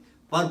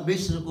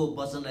परमेश्वरको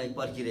वचनलाई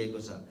पर्खिरहेको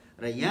छ।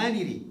 र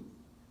यहाँनिर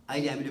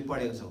अहिले हामीले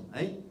पढेको छौँ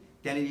है,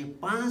 त्यहाँनिर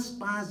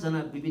 5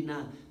 जना विभिन्न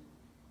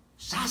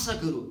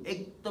शासकहरू,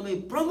 एकदमै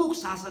प्रमुख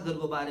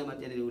शासकहरूको बारेमा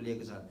त्यहाँनिर उल्लेख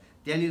छ।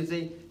 त्यहाँनिर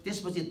चाहिँ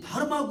त्यसपछि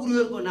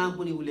धर्मगुरुहरूको नाम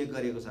पनि उल्लेख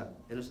गरेको छ।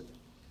 हेर्नुहोस्,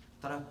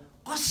 तर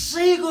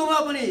कसैकोमा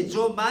पनि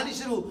जो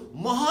मानिसहरू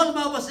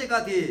महलमा बसेका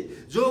थिए,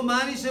 जो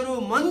मानिसहरू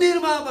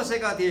मन्दिरमा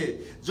बसेका थिए,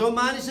 जो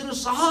मानिसहरू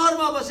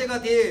सहरमा बसेका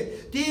थिए,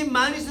 ती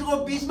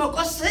मानिसहरूको बिचमा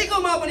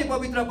कसैकोमा पनि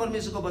पवित्र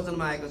परमेश्वरको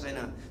वचनमा आएको छैन।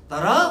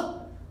 तर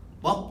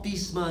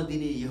बप्तिस्मा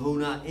दिने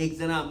यूहन्ना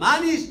एकजना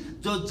मानिस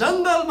जो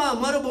जङ्गलमा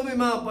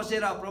मरुभूमिमा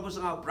बसेर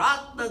प्रभुसँग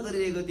प्रार्थना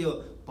गरिरहेको थियो,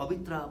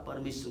 पवित्र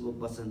परमेश्वरको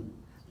वचन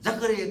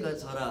जकरियाका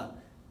छोरा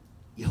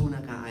यूहन्ना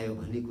कहाँ आयो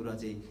भन्ने कुरा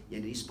चाहिँ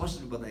यहाँनिर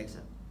स्पष्ट बताएको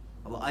छ।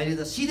 अब अहिले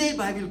त सिधै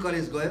बाइबल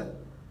कलेज गयो,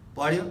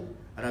 पढ्यो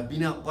र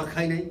बिना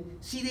पर्खाइ नै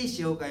सिधै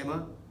सेवकाईमा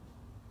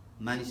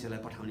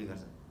मानिसहरूलाई पठाउने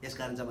गर्छ।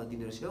 यसकारण जब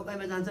तिनीहरू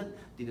सेवकाईमा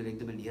जान्छन्, तिनीहरू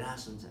एकदमै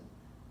निराश हुन्छन्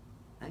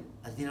है।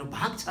 तिनीहरू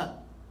भाग्छ,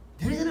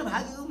 धेरैजना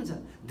भागेको पनि छ,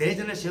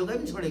 धेरैजना सेवकाई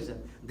पनि छोडेको छ।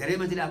 धेरै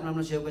मान्छेले आफ्नो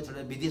आफ्नो सेवकाई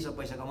छोडेर विदेशमा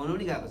पैसा कमाउनु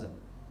पनि गएको छ।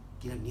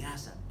 किन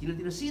निराश छ? किन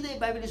तिनीहरू सिधै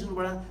बाइबल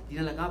स्कुलबाट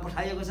तिनीहरूलाई कहाँ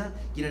पठाइएको छ?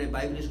 किनभने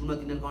बाइबल स्कुलमा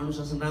तिनीहरूको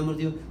अनुशासन राम्रो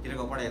थियो,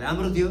 तिनीहरूको पढाइ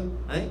राम्रो थियो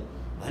है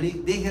भनी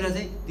देखेर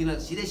चाहिँ तिनीहरूलाई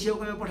सिधै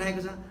सेवकाईमा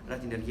पठाएको छ र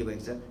तिनीहरू के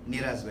भएको छ?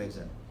 निराश भएको छ।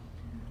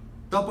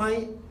 तपाईँ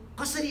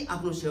कसरी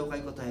आफ्नो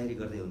सेवकाईको तयारी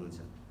गर्दै हुनुहुन्छ?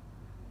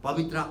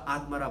 पवित्र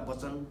आत्मा र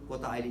वचनको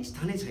त अहिले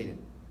स्थानै छैन।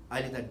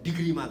 अहिले त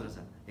डिग्री मात्र छ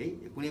है।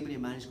 कुनै पनि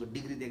मानिसको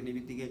डिग्री देख्ने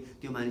बित्तिकै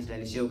त्यो मानिसलाई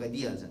अहिले सेवका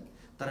दिइहाल्छ।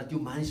 तर त्यो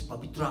मानिस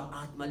पवित्र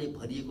आत्माले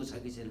भरिएको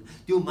छ कि छैन,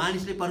 त्यो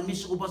मानिसले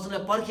परमेश्वरको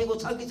वचनलाई पर्खेको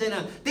छ कि छैन,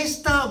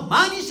 त्यस्ता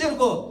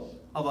मानिसहरूको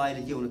अब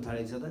अहिले के हुन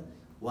थालेको छ त,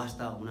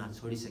 वास्ता हुन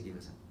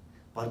छोडिसकेको छ।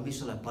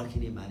 परमेश्वरलाई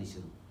पर्खिने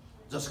मानिसहरू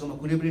जसकोमा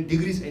कुनै पनि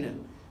डिग्री छैन,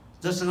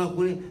 जससँग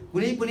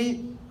कुनै पनि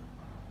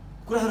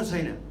कुराहरू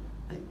छैन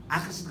है,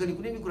 आकर्षित गर्ने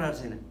कुनै पनि कुराहरू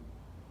छैन,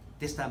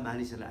 त्यस्ता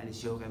मानिसहरूलाई अहिले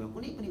सेवकाइमा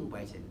कुनै पनि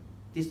उपाय छैन,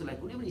 त्यस्तोलाई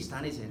कुनै पनि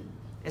स्थानै छैन।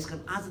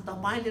 यसकारण आज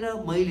तपाईँले र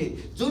मैले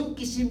जुन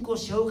किसिमको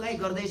सेवकाई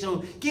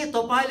गर्दैछौँ, के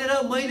तपाईँले र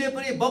मैले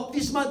पनि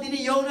बप्तिस्मा दिने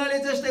यूहन्नाले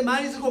जस्तै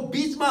मानिसहरूको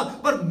बिचमा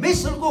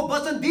परमेश्वरको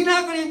वचन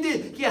दिनको निम्ति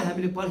के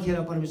हामीले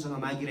पर्खेर परमेश्वरमा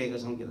मागिरहेका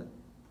छौँ कि त?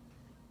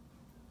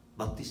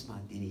 बप्तिस्मा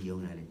दिने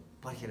यूहन्नाले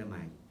पर्खेर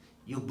मागे।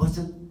 यो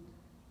वचन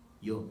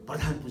यो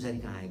प्रधान पुजारी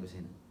कहाँ आएको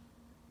छैन।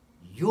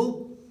 यो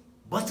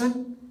वचन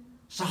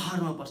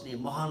सहरमा बस्ने,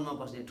 महलमा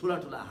बस्ने ठुला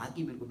ठुला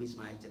हाकिमहरूको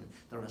बिचमा आएको छैन।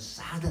 तर एउटा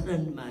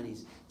साधारण मानिस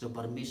जो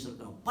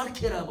परमेश्वरको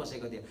पर्खेर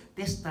बसेको थियो,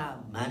 त्यस्ता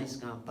मानिस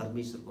कहाँ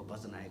परमेश्वरको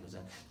वचन आएको छ।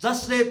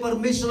 जसले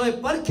परमेश्वरलाई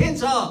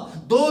पर्खिन्छ,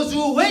 those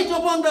who wait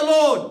upon the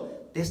Lord,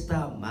 त्यस्ता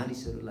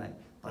मानिसहरूलाई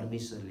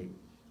परमेश्वरले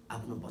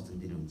आफ्नो वचन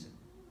दिनुहुन्छ।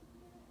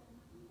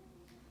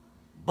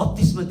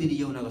 बप्तिस्मा दिने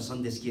यूहन्नाको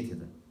सन्देश के थियो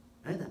त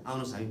है त?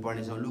 आउनुहोस् हामी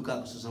पढ्नेछौँ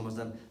लुकाको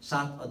सुसमाचार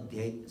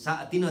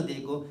 3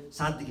 अध्यायको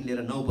 7 देखि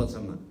लिएर 9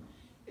 पदसम्म।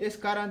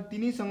 यसकारण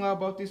तिनीसँग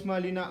बप्तिस्मा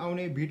लिन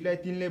आउने भिडलाई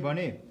तिनले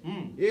भने,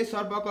 ए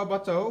सर्पको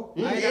बच्चा हो,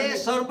 ए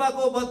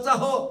सर्पको बच्चा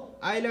हो,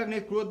 आइलाग्ने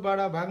क्रोधबाट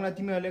भाग्न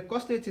तिमीहरूले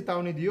कसले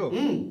चेतावनी दियो?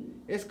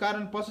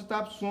 यसकारण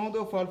पश्चाताप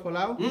सुहाउँदो फल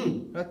फलाऊ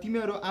र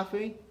तिमीहरू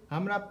आफै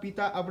हाम्रा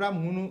पिता अब्राहम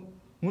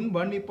हुन्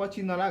भन्ने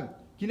पछि नलाग।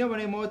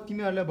 किनभने म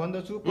तिमीहरूलाई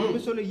भन्दछु,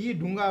 परमेश्वरले यी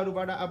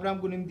ढुङ्गाहरूबाट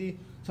अब्राहमको निम्ति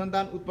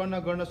सन्तान उत्पन्न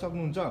गर्न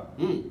सक्नुहुन्छ।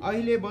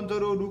 अहिले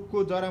बन्जरो रुखको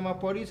जरामा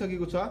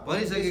परिसकेको छ,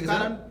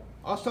 कारण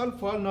असल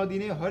फल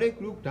नदिने हरेक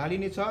रुख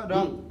ढालिनेछ र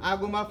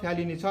आगोमा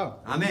फ्यालिनेछ।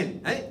 आमेन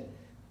है।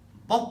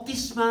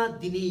 बप्तिस्मा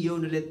दिने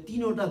यूहन्नाले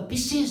 3वटा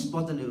विशेष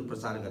वचनहरू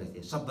प्रचार गरेको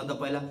थिए। सबभन्दा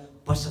पहिला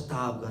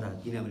पश्चाताप गर,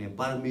 किनभने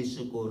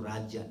परमेश्वरको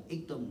राज्य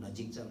एकदम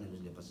नजिक छ भनेर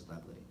उसले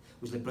पश्चाताप गरे।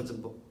 उसले वचन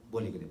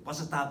बोलेको थियो।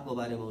 पश्चातापको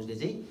बारेमा उसले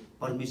चाहिँ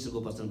परमेश्वरको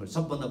वचन बोले।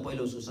 सबभन्दा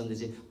पहिलो उसको सन्देश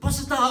चाहिँ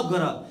पश्चाताप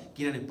गर,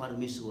 किनभने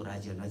परमेश्वरको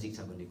राज्य नजिक छ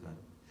भन्ने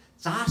कुराहरू।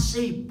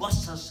 400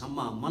 वर्षसम्म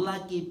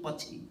मलाकी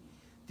पछि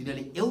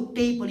तिनीहरूले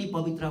एउटै पनि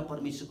पवित्र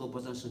परमेश्वरको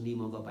वचन सुन्ने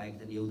मौका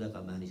पाएका थिएन। यहुदाका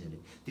मानिसहरूले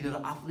तिनीहरू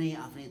आफ्नै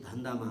आफ्नै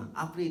धन्दामा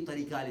आफ्नै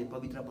तरिकाले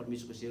पवित्र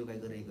परमेश्वरको सेवकाई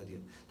गरिरहेको थियो,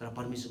 तर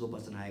परमेश्वरको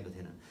वचन आएको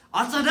थिएन।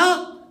 अचानक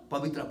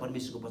पवित्र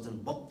परमेश्वरको वचन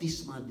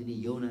बप्तिस्मा दिने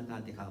यूहन्ना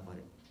कहाँ देखा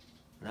पर्यो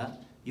र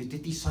यो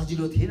त्यति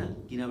सजिलो थिएन,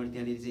 किनभने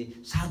त्यहाँनिर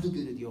चाहिँ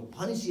साधुकहरू थियो,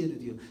 फरिसीहरू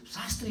थियो,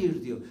 शास्त्रीहरू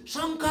थियो,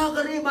 शङ्का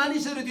गर्ने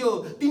मानिसहरू थियो।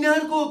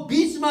 तिनीहरूको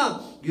बिचमा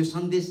यो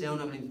सन्देश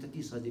ल्याउनको निम्ति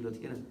त्यति सजिलो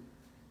थिएन।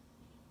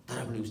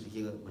 तर पनि उसले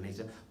के भनेको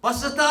छ,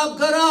 पश्चाताप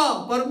गर,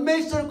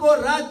 परमेश्वरको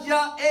राज्य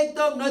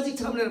एकदम नजिक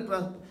छ भनेर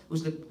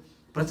उसले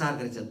प्रचार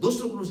गरेको छ।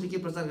 दोस्रो कुरो उसले के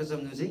प्रचार गरेछ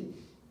भने चाहिँ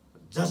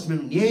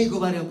जजमेन्ट, न्यायको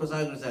बारेमा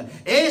प्रचार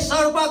गरेछ। ए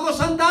सर्पको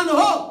सन्तान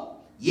हो,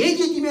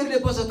 यदि तिमीहरूले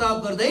पश्चाताप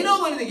गर्दैनौ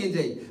भनेदेखि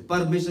चाहिँ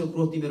परमेश्वरको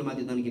क्रोध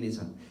तिमीहरूमाथि तन्किनेछ।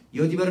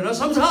 यो तिमीहरू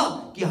नसम्झ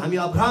कि हामी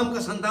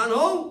अब्राहमका सन्तान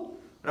हौ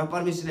र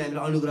परमेश्वरले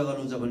हामीलाई अनुग्रह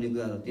गर्नुहुन्छ भन्ने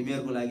कुराहरू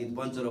तिमीहरूको लागि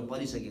पञ्चरो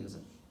परिसकेको छ।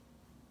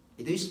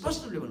 यो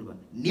स्पष्ट रूपले भन्नुभयो।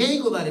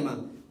 न्यायको बारेमा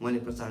उहाँले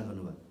प्रचार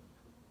गर्नुभयो।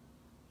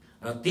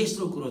 र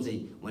तेस्रो कुरो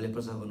चाहिँ उहाँले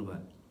प्रचार गर्नुभयो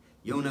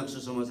यूहन्नाको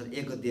सुसमाचार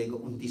 1 अध्यायको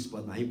 29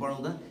 पदमा। हामी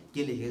पढाउँदा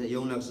के लेखेको छ?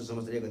 यूहन्नाको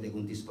सुसमाचार 1 अध्यायको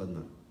 29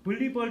 पदमा,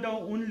 भोलिपल्ट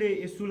उनले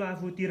यसुलाई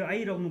आफूतिर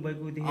आइरहनु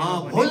भएको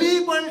देखेर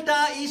भोलिपल्ट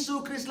यीशु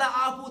ख्रीष्टलाई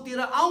आफूतिर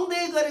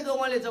आउँदै गरेको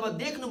उहाँले जब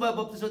देख्नुभयो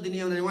बप्तिस्मा दिने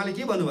यूहन्नाले, उहाँले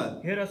के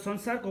भन्नुभयो? हेर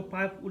संसारको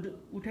पाप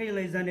उठाइ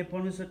लैजाने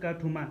परमेश्वरका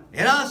थुमा,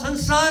 हेर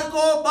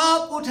संसारको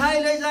पाप उठाइ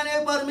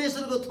लैजाने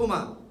परमेश्वरको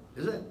थुमा।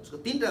 उसको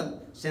 3टा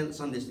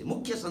सन्देश थियो,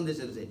 मुख्य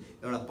सन्देशहरू चाहिँ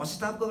एउटा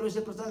पश्चातापको बारेमा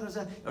उसले प्रचार गर्छ,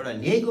 एउटा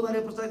न्यायको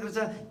बारेमा प्रचार गर्छ,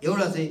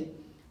 एउटा चाहिँ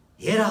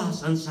हेर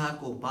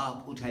संसारको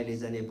पाप उठाइ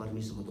लैजाने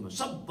परमेश्वरको थुमा।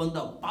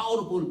 सबभन्दा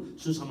पावरफुल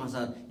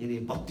सुसमाचार यिनी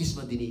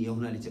बप्तिस्मा दिने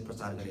यूहन्नाले चाहिँ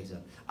प्रचार गरेको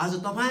छ।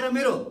 आज तपाईँ र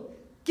मेरो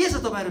के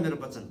छ? तपाईँ र मेरो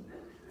वचन,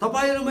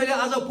 तपाईँ र मैले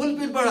आज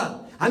पुलपिटबाट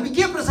हामी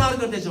के प्रचार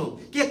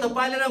गर्दैछौँ? के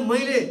तपाईँले र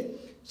मैले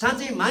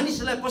साँच्चै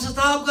मानिसहरूलाई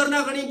पश्चाताप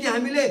गर्नको निम्ति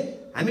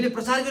हामीले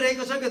प्रचार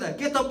गरिरहेको छौँ के त?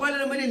 के तपाईँले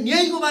र मैले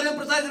न्यायको बारेमा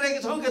प्रचार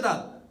गरिरहेको छौँ के त?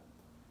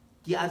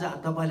 कि आज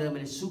तपाईँले र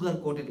मैले सुगर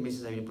कोटेड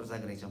मेसेज हामीले प्रचार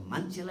गरेका छौँ?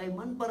 मान्छेलाई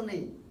मनपर्ने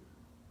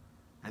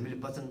हामीले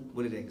वचन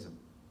बोलिरहेका छौँ।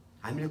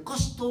 हामीले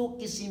कस्तो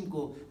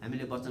किसिमको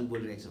हामीले वचन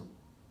बोलिरहेका छौँ,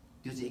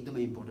 त्यो चाहिँ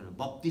एकदमै इम्पोर्टेन्ट हो।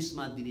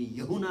 बप्तिस्मा दिने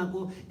यूहन्नाको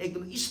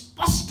एकदम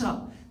स्पष्ट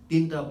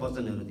 3टा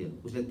वचनहरू थियो।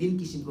 उसले 3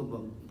 किसिमको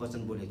वचन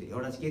बोलेको थियो।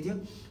 एउटा चाहिँ के थियो?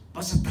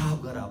 पश्चाताप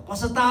गर,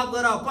 पश्चाताप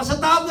गर,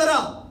 पश्चाताप गर,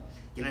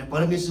 किनभने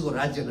परमेश्वरको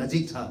राज्य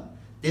नजिक छ।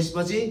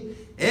 त्यसपछि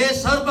ए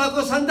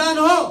सर्पको सन्तान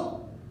हो,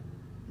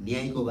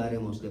 न्यायको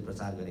बारेमा उसले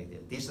प्रचार गरेको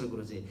थियो। तेस्रो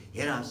कुरो चाहिँ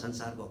हेर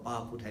संसारको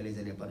पाप उठाइ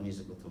लैजाने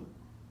परमेश्वरको थुमा।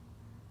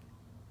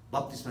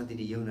 बप्तिस्मा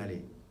दिने यूहन्नाले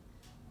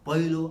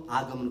पहिलो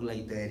आगमनको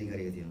लागि तयारी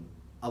गरेको थियो।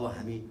 अब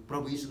हामी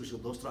प्रभु यीशुको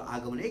दोस्रो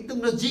आगमन एकदम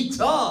नजिक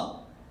छ।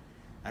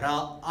 र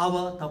अब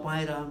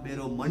तपाईँ र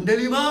मेरो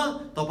मण्डलीमा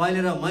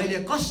तपाईँले र मैले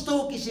कस्तो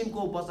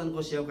किसिमको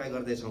वचनको सेवकाई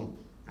गर्दैछौँ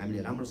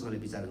हामीले राम्रोसँगले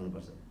विचार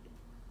गर्नुपर्छ।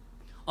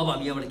 अब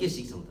हामी यहाँबाट के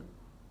सिक्छौँ त?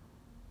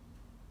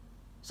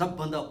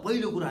 सबभन्दा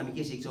पहिलो कुरो हामी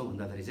के सिक्छौँ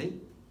भन्दाखेरि चाहिँ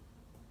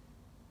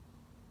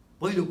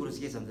पहिलो कुरो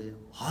चाहिँ के छ भन्दा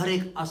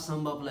हरेक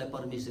असम्भवलाई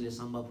परमेश्वरले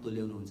सम्भव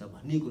तुल्याउनुहुन्छ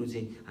भन्ने कुरो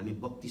चाहिँ हामी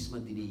बप्तिस्मा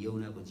दिने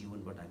यहुनाको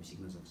जीवनबाट हामी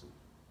सिक्न सक्छौँ।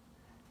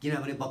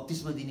 किनभने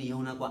बप्तिस्मा दिने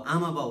यहुनाको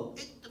आमा बाउ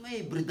एकदमै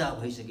वृद्ध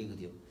भइसकेको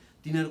थियो,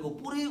 तिनीहरूको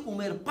पुरै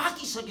उमेर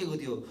पाकिसकेको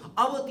थियो।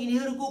 अब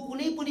तिनीहरूको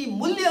कुनै पनि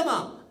मूल्यमा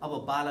अब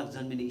बालक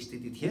जन्मिने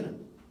स्थिति थिएन।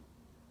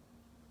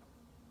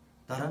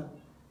 तर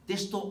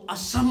त्यस्तो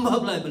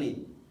असम्भवलाई पनि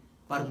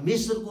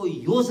परमेश्वरको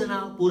योजना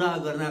पुरा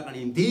गर्नका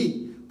निम्ति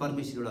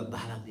परमेश्वर एउटा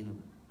बालक दिनु,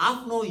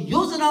 आफ्नो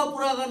योजना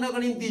पुरा गर्नका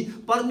निम्ति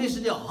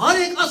परमेश्वरले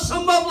हरेक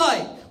असम्भवलाई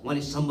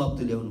उहाँले सम्भव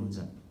तुल्याउनुहुन्छ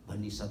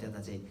भन्ने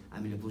सत्यता चाहिँ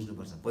हामीले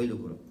बुझ्नुपर्छ पहिलो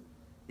कुरो।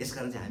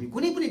 यसकारण चाहिँ हामी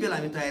कुनै पनि बेला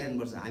हामी तयार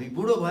हुनुपर्छ। हामी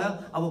बुढो भयो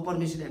अब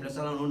परमेश्वरले हामीलाई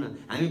चलाउनुहुन्न,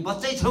 हामी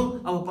बच्चै छौँ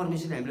अब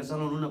परमेश्वरले हामीलाई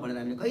चलाउनुहुन्न भनेर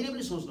हामीले कहिले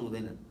पनि सोच्नु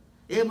हुँदैन।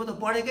 ए म त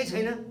पढेकै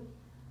छैन,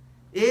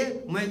 ए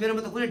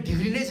मेरोमा त कुनै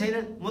डिग्री नै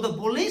छैन, म त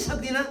बोल्नै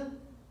सक्दिनँ,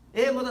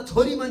 ए म त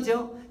छोरी मान्छे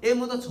हो, ए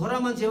म त छोरा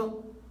मान्छे हो।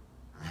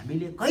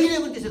 हामीले कहिले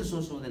पनि त्यसरी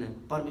सोच्नु हुँदैन।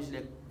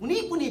 परमेश्वरले कुनै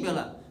पनि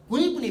बेला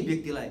कुनै पनि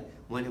व्यक्तिलाई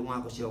उहाँले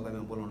उहाँको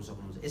सेवकाईमा बोलाउन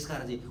सक्नुहुन्छ।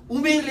 यसकारण चाहिँ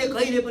उमेरले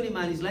कहिले पनि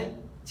मानिसलाई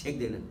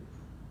छेक्दैन।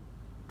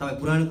 तपाईँ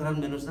पुरानो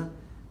करारमा हेर्नुहोस् न,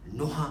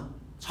 नोहा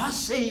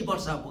 600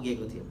 वर्ष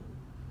पुगेको थियो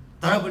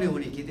तर पनि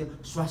उनी के थियो?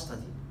 स्वास्थ्य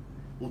थियो,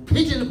 ऊ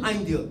फिट एन्ड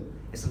फाइन थियो।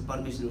 यसरी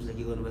परमेश्वरले उसलाई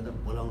के गर्नुभयो त?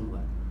 बोलाउनु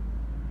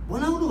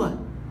भयो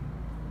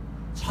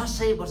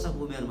 600 वर्षको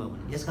उमेरमा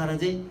पनि। यसकारण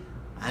चाहिँ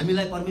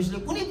हामीलाई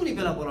परमेश्वरले कुनै पनि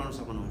बेला बोलाउन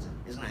सक्नुहुन्छ।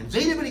 यसमा हामी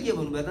जहिले पनि के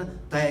भन्नुभयो त?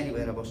 तयारी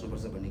भएर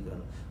बस्नुपर्छ भन्ने कुरा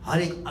हो।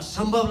 हरेक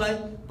असम्भवलाई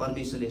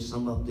परमेश्वरले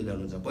सम्भव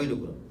तुल्याउनुहुन्छ पहिलो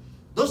कुरो।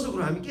 दोस्रो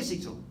कुरो हामी के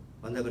सिक्छौँ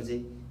भन्दाखेरि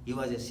चाहिँ he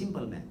was a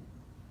simple man,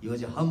 he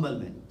was a humble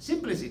man,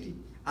 simplicity.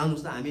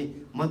 आउनुहोस् त हामी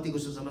मत्तीको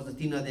सुसमाचार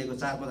 3 अध्यायको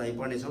 4 पद हामी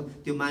पढ्नेछौँ।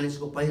 त्यो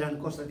मानिसको पहिरन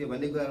कस्तो थियो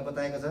भन्ने कुराहरू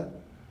बताएको छ।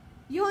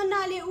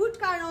 यूहन्नाले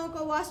ऊँटका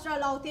रौँको वस्त्र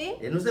लाउँथे,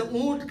 हेर्नुहोस् त,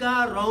 ऊँटका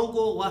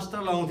रौँको वस्त्र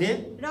लाउँथे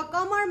र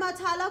कम्मरमा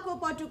छालाको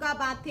पटुका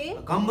बाँध्थे,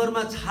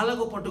 कम्मरमा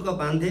छालाको पटुका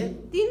बाँध्थे।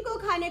 तिनको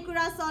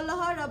खानेकुरा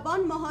सल्लाह र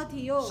वनमह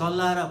थियो।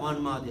 सल्लाह र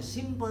वनमह थियो।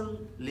 Simple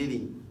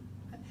living,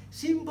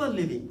 simple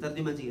living. तर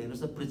त्यो मान्छे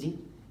हेर्नुहोस् त, प्रिचिङ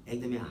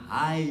एकदमै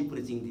हाई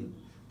प्रिचिङ थियो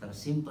तर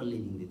सिम्पल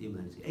लिभिङ थियो त्यो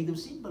मान्छे, एकदम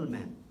सिम्पल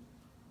म्यान।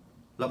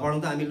 ल पढौँ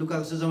त हामी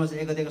लुकाको सुसमाचार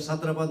 1 अध्यायको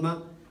 17 पदमा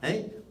है।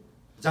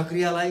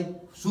 जकरियालाई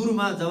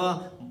सुरुमा जब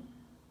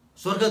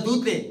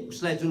स्वर्गदूतले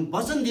उसलाई जुन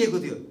वचन दिएको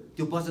थियो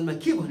त्यो वचनमा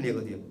के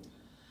भनिएको थियो?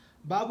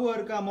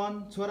 बाबुहरूका मन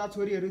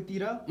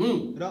छोराछोरीहरूतिर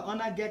र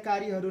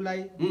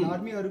अनाज्ञाकारीहरूलाई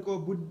धर्मीहरूको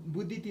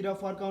बुद्धितिर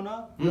फर्काउन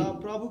र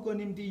प्रभुको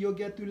निम्ति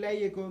योग्य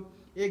तुल्याइएको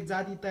एक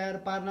जाति तयार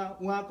पार्न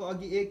उहाँको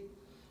अघि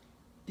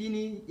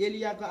तिनी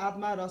एलियाको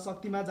आत्मा र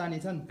शक्तिमा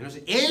जानेछन्।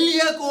 हेर्नुहोस्,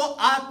 एलियाको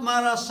आत्मा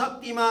र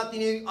शक्तिमा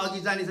तिनी अघि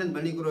जानेछन्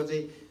भन्ने कुरो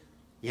चाहिँ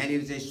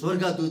यहाँनिर चाहिँ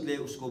स्वर्गदूतले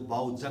उसको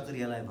बाउ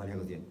जकरियालाई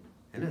भनेको थियो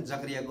होइन।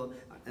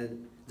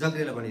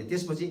 जकरियालाई भने।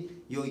 त्यसपछि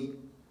यो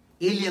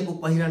एलियाको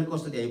पहिरन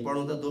कस्तो थियो हामी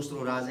पढौँ त।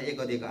 दोस्रो राजा 1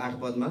 अध्यायको 8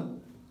 पदमा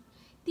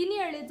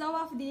तिनीहरूले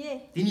जवाफ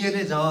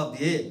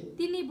दिए,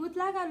 तिनी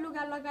भुत्लाका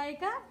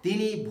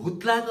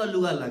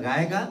लुगा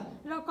लगाएका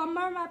र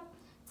कम्मरमा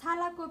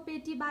छालाको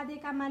पेटी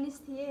बाँधेका मानिस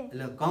थिए।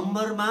 ल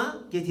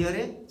कम्मरमा के थियो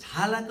अरे?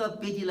 छालाका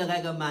पेटी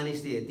लगाएका मानिस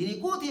थिए। तिनी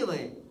को थियो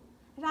भए?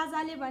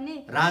 राजाले भने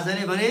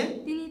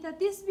तिनी त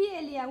तिस्बी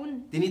एलिया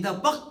हुन्। तिनी त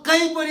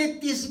पक्कै पनि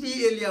तिस्बी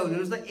एलिया हुन्।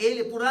 हेर्नुहोस्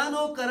त,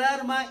 पुरानो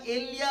करारमा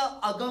एलिया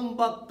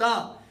अगमवक्ता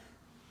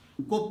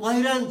को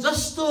पहिरन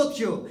जस्तो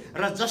थियो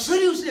र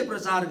जसरी उसले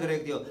प्रचार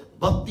गरेको थियो,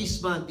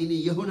 बप्तिस्मा दिने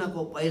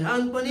यूहन्नाको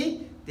पहिरन पनि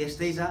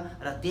त्यस्तै छ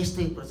र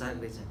त्यस्तै प्रचार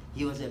गरेछ।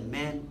 He was a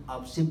man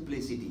of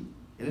simplicity.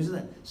 हेर्नुहोस् त,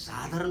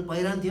 साधारण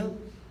पहिरन थियो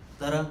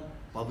तर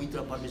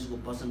पवित्र परमेश्वरको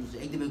वचन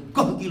एकदमै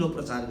गहकिलो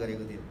प्रचार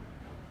गरेको थियो।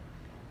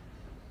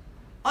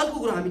 अर्को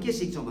कुरो हामी के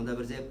सिक्छौँ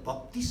भन्दाखेरि चाहिँ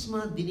बप्तिस्मा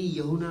दिने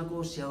यूहन्नाको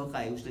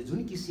सेवकाई उसले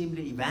जुन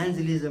किसिमले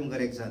इभान्जेलिजम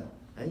गरेको छ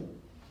है,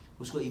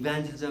 उसको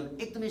इभान्जेलिजम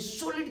एकदमै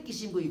सोलिड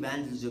किसिमको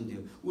इभान्जेलिजम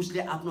थियो।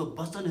 उसले आफ्नो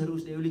वचनहरू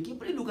उसले के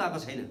पनि लुकाएको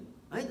छैन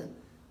है त।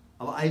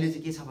 अब अहिले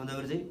चाहिँ के छ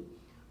भन्दाखेरि चाहिँ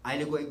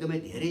अहिलेको एकदमै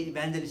धेरै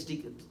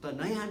इभान्जेलिस्टिक त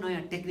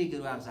नयाँ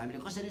टेक्निकहरू आएको छ। हामीले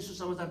कसरी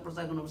सुसमाचार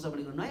प्रचार गर्नुपर्छ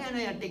भनेको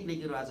नयाँ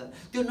टेक्निकहरू आएको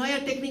छ। त्यो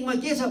नयाँ टेक्निकमा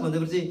के छ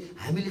भन्दाखेरि चाहिँ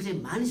हामीले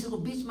चाहिँ मानिसहरूको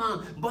बिचमा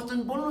वचन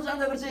बोल्नु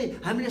जाँदाखेरि चाहिँ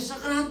हामीले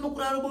सकारात्मक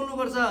कुराहरू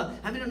बोल्नुपर्छ,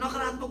 हामीले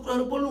नकारात्मक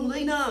कुराहरू बोल्नु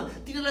हुँदैन,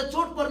 तिनीहरूलाई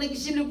चोट पर्ने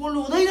किसिमले बोल्नु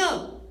हुँदैन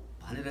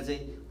भनेर चाहिँ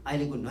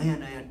अहिलेको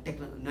नयाँ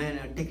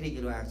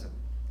टेक्निकहरू आएको छ,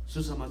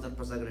 सुसमाचार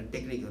प्रचार गर्ने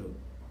टेक्निकहरू।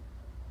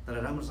 तर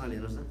राम्रोसँगले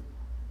हेर्नुहोस् न,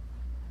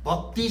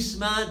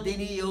 बप्तिस्मा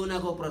दिने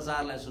यूहन्नाको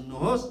प्रचारलाई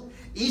सुन्नुहोस्,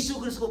 यीशु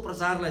ख्रीष्टको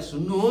प्रचारलाई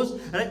सुन्नुहोस्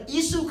र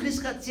यीशु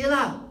ख्रीष्टका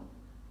चेला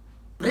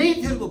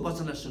प्रेरितहरूको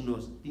वचनलाई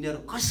सुन्नुहोस्। तिनीहरू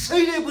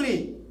कसैले पनि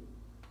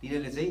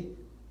तिनीहरूले चाहिँ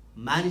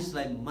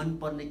मानिसलाई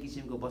मनपर्ने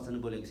किसिमको वचन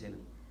बोलेको छैन।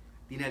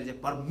 तिनीहरूले चाहिँ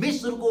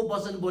परमेश्वरको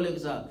वचन बोलेको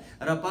छ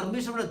र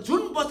परमेश्वरबाट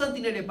जुन वचन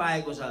तिनीहरूले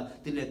पाएको छ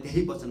तिनीहरूले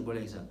त्यही वचन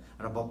बोलेको छ।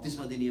 र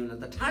बप्तिस्मा दिने यूहन्ना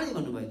त ठाडै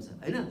भन्नुभएको छ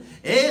होइन,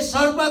 ए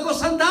सर्पको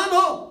सन्तान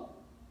हो,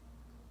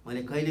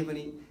 मैले कहिले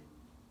पनि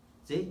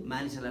चाहिँ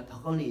मानिसहरूलाई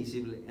ठकाउने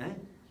हिसाबले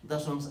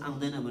 10 अंश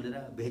आउँदैन भनेर,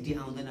 भेटी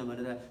आउँदैन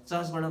भनेर,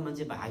 चर्चबाट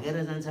मान्छे भागेर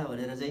जान्छ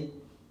भनेर चाहिँ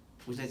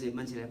उसले चाहिँ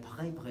मान्छेलाई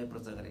फकाइ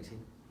प्रचार गरेको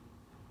छैन।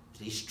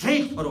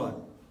 Straight forward.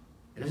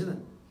 हेर्नुहोस् न,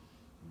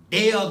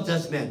 डे अफ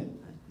जजमेन्ट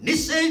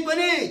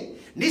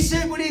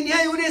निश्चय पनि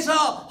न्याय हुनेछ।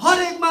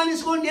 हरेक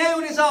मानिसको न्याय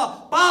हुनेछ,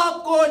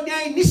 पापको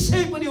न्याय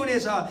निश्चय पनि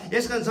हुनेछ।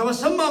 यसकारण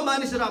जबसम्म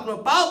मानिसहरू आफ्नो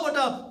पापबाट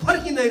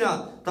फर्किँदैन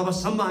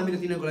तबसम्म हामीले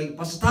तिनीहरूको लागि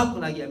पश्चातापको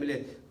लागि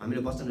हामीले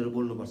वचनहरू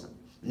बोल्नुपर्छ,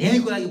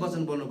 न्यायको लागि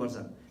वचन बोल्नुपर्छ,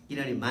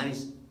 किनभने मानिस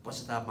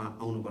पश्चातापमा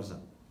आउनुपर्छ।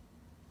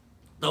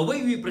 The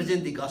way we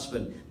present the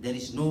gospel there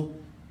is no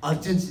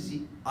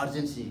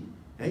urgency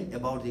है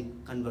अबाउट द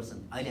कन्भर्सन।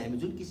 अहिले हामी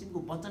जुन किसिमको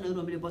वचनहरू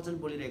हामीले वचन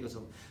बोलिरहेको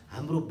छौँ,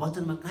 हाम्रो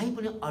वचनमा कहीँ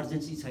पनि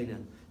अर्जेन्सी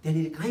छैन,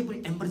 त्यहाँनिर कहीँ पनि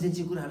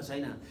इमर्जेन्सी कुराहरू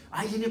छैन।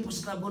 अहिले नै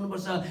पश्चाताप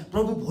गर्नुपर्छ,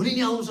 प्रभु भोलि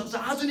नै आउनुसक्छ,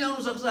 आज नै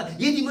आउनुसक्छ,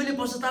 यदि मैले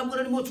पश्चाताप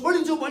गरेँ भने म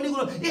छोडिन्छु भन्ने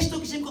कुरो, यस्तो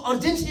किसिमको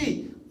अर्जेन्सी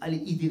अहिले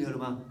यी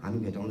दिनहरूमा हामी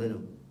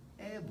भेटाउँदैनौँ।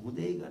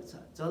 हुँदै गर्छ,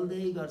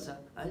 चल्दै गर्छ,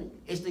 है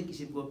यस्तै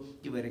किसिमको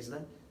के भइरहेको छ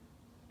त,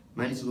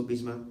 मानिसको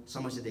बिचमा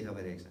समस्या देखा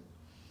परिरहेको छ।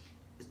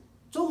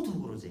 चौथो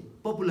कुरो चाहिँ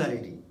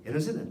पपुलारिटी।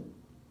 हेर्नुहोस् है त,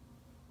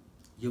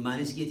 यो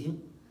मानिस के थियो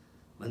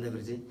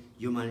भन्दाखेरि चाहिँ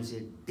यो मानिस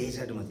चाहिँ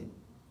डेजर्टमा थियो,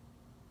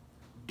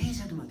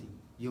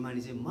 यो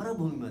मानिस चाहिँ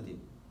मरुभूमिमा थियो।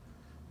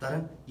 तर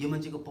यो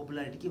मान्छेको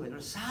पपुलारिटी के भयो,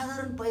 एउटा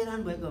साधारण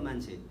पहिरान भएको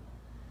मान्छे,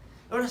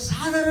 एउटा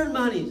साधारण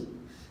मानिस,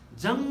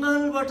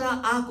 जङ्गलबाट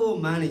आएको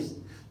मानिस।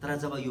 तर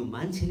जब यो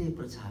मान्छेले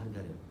प्रचार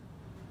गर्यो,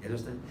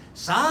 हेर्नुहोस् त,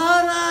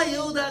 सारा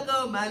यहुदाका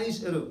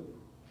मानिसहरू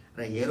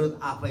र हेरोद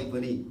आफै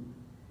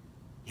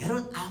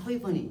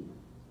पनि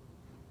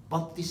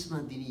बत्तिसमा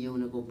दिने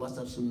यहुनाको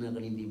वचन सुन्नको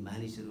निम्ति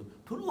मानिसहरू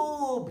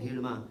ठुलो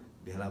भिडमा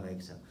भेला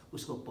भएको छ।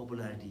 उसको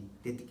पपुलारिटी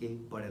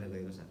त्यतिकै बढेर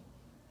गएको छ।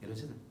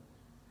 हेर्नुहोस् न,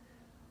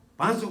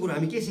 पाँचौँ कुरो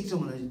हामी के सिक्छौँ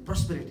भन्दाखेरि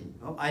प्रस्पेरिटी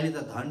हो। अहिले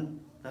त धन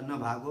त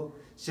नभएको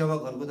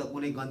सेवकहरूको त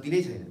कुनै गन्ती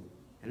नै छैन,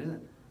 होइन न।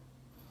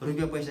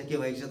 रुपियाँ पैसा के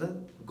भएको छ त,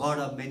 God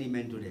of many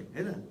main today,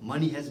 होइन।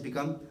 Money has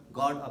become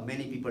God of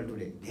many people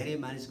today. धेरै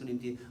मानिसको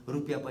निम्ति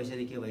रुपियाँ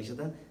पैसाले के भएको छ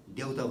त,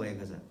 देउता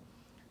भएको छ।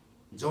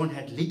 John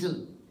had little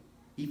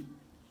if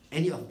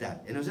any of that.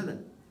 हेर्नुहोस् न,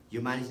 यो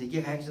मानिसले के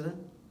खाएको छ त,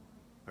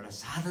 एउटा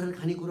साधारण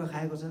खानेकुरा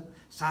खाएको छ,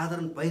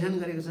 साधारण पहिरन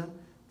गरेको छ।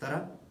 तर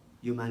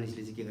यो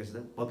मानिसले चाहिँ के गरेको छ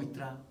त,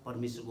 पवित्र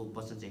परमेश्वरको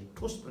वचन चाहिँ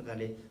ठोस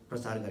प्रकारले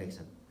प्रचार गरेको छ,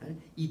 होइन।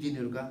 यी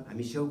दिनहरूका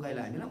हामी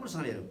सेवकाईलाई हामी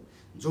राम्रोसँगले हेरौँ।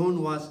 John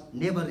was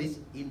never rich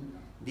in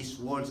this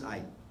world's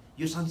I.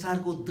 यो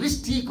संसारको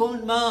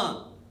दृष्टिकोणमा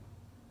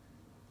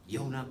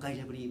यहुना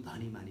कहिले पनि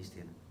धनी मानिस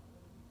थिएन।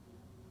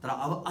 तर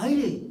अब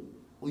अहिले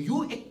यो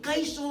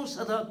 21औं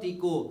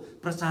शताब्दीको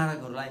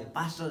प्रचारकहरूलाई,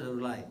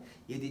 पास्टरहरूलाई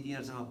यदि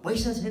तिनीहरूसँग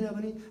पैसा छैन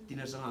भने,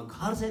 तिनीहरूसँग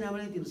घर छैन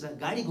भने, तिनीहरूसँग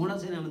गाडी घोडा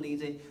छैन भनेदेखि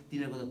चाहिँ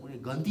तिनीहरूको त कुनै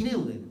गन्ती नै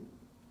हुँदैन।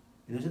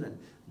 हेर्नुहोस् न,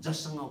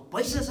 जससँग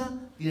पैसा छ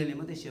तिनीहरूले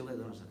मात्रै सेवा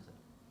गर्न सक्छ,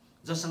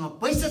 जससँग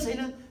पैसा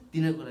छैन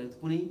तिनीहरूको लागि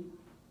कुनै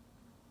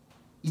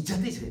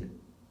इज्जतै छैन।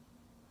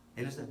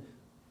 हेर्नुहोस् न,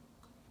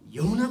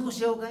 यहुनाको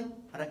सेवकाई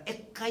र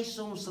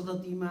 21औं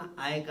शताब्दीमा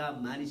आएका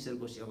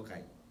मानिसहरूको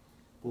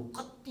सेवकाईको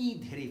कति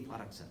धेरै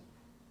फरक छ।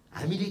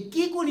 हामीले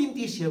के को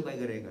निम्ति सेवकाई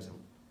गरिरहेका छौँ?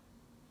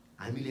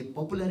 हामीले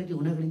पपुलारिटी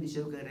हुनको निम्ति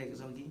सेवकाई गरिरहेका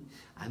छौँ कि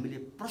हामीले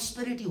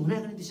प्रस्पेरिटी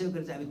हुनको निम्ति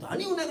सेवकाई, हामी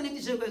धनी हुनको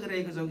निम्ति सेवकाई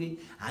गरिरहेका छौँ कि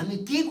हामी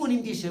के को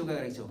निम्ति सेवकाई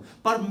गरेका छौँ?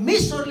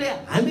 परमेश्वरले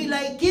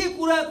हामीलाई के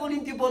कुराको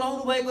निम्ति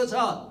बोलाउनु भएको छ?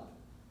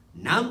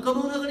 नाम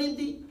कमाउनको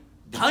निम्ति,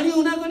 धनी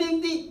हुनको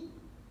निम्ति,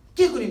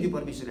 के को निम्ति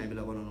परमेश्वरले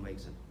हामीलाई बनाउनु भएको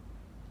छ?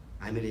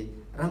 हामीले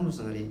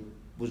राम्रोसँगले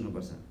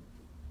बुझ्नुपर्छ।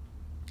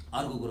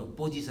 अर्को कुरो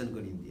पोजिसनको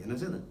निम्ति।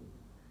 हेर्नुहोस् न,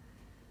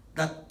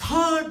 the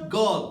third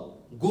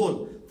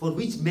goal for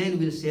which man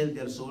will sell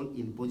their soul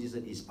in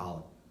position is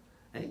power.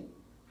 है,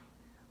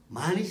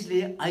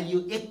 मानिसले अहिले यो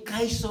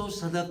 21औं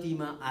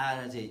शताब्दीमा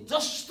आएर चाहिँ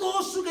जस्तो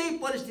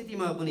सुकै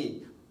परिस्थितिमा पनि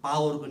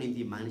पावरको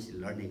निम्ति मानिसले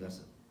लड्ने गर्छ।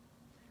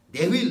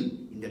 They will,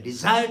 in the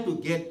desire to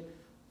get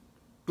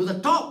to the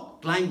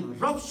top, climb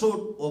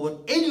roughshod over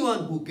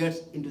anyone who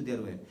gets into their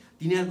way.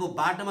 तिनीहरूको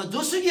बाटोमा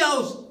जोसुकै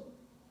आओस्,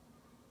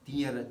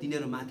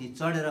 तिनीहरू माथि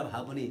चढेर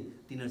भए पनि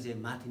तिनीहरू चाहिँ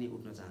माथि नै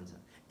उठ्न चाहन्छ।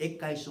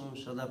 21औं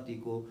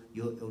शताब्दीको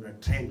यो एउटा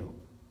ट्रेन्ड हो।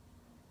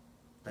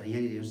 तर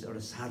यहाँनिर हेर्नुहोस्,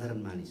 एउटा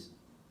साधारण मानिस,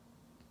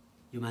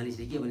 यो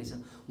मानिसले के भनेछ,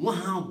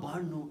 उहाँ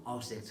बढ्नु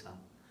आवश्यक छ,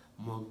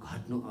 म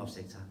घट्नु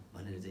आवश्यक छ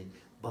भनेर चाहिँ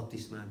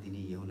बत्तिसमा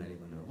दिने यहुनाले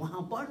भन्नुभयो।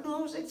 उहाँ बढ्नु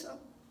आवश्यक छ,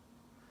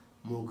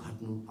 म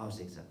घट्नु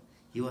आवश्यक छ।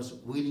 He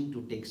was willing to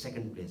take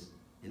second place.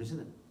 हेर्नुहोस्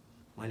न,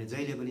 उहाँले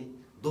जहिले पनि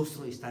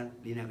दोस्रो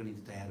स्थान लिनको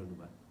निम्ति तयार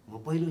हुनुभयो। म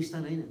पहिलो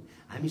स्थान होइन,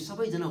 हामी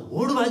सबैजना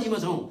होडबाजीमा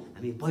छौँ,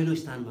 हामी पहिलो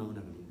स्थानमा आउनको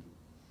निम्ति।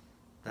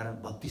 तर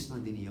बत्तिसमा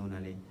दिने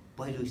यहुनाले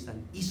पहिलो स्थान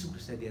यीशु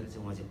ख्रीष्टलाई दिएर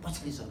चाहिँ उहाँ चाहिँ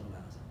पछाडि सर्नु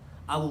भएको छ।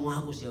 अब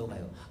उहाँको सेवकाई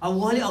हो, अब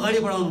उहाँले अगाडि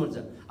बढाउनुपर्छ।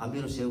 अब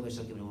मेरो सेवकाई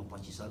सक्यो भने म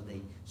पछि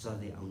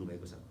सर्दै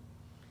आउनुभएको छ।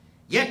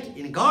 Yet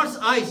in God's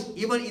eyes,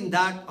 even in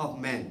that of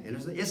man.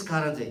 हेर्नुहोस् न, यस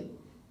कारण चाहिँ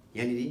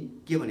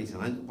यहाँनिर के भनेको छ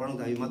भने, पढौँ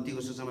त हामी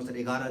मत्तीको सुसमाचार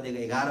 11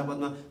 अध्यायको 11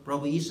 पदमा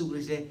प्रभु यीशु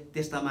ख्रीष्टले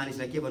त्यस्ता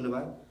मानिसलाई के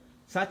भन्नुभयो?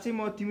 साँच्चै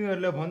म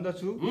तिमीहरूलाई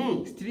भन्दछु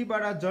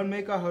स्त्रीबाट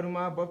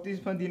जन्मेकाहरूमा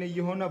बप्तिस्मा दिने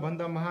यूहन्ना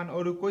भन्दा महान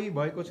अरू कोही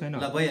भएको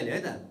छैन। ल भइहाल्यो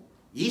है त।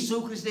 यीशु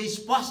ख्रीष्टले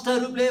स्पष्ट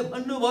रूपले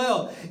भन्नुभयो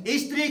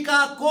स्त्रीका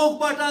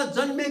कोखबाट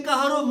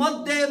जन्मेकाहरू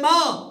मध्येमा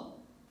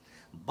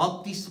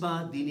बप्तिस्मा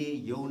दिने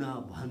यूहन्ना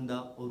भन्दा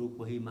अरू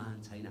कोही महान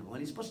छैन।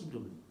 उहाँले स्पष्ट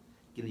रूपले,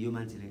 किन यो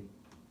मान्छेले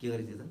के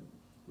गरेको थियो त,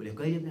 उसले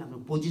कहिले पनि आफ्नो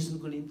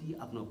पोजिसनको निम्ति,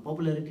 आफ्नो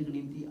पपुलारिटीको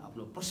निम्ति,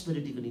 आफ्नो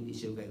प्रस्पेरिटीको निम्ति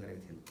सेवकाई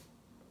गरेको थिएन।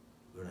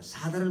 एउटा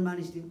साधारण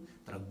मानिस थियो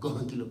तर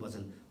गहकिलो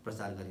वचन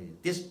प्रचार गरिदियो।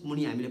 त्यस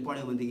मुनि हामीले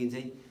पढ्यौँ भनेदेखि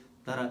चाहिँ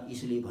तर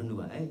यीशुले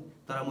भन्नुभयो है,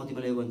 तर म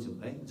तिमीलाई भन्छु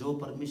है, जो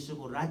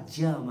परमेश्वरको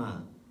राज्यमा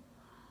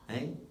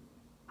है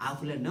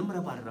आफूलाई नम्र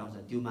पारेर आउँछ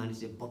त्यो मानिस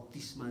चाहिँ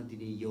बप्तिस्मा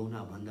दिने यूहन्ना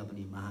भन्दा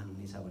पनि महान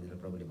हुनेछ भनेर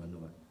प्रभुले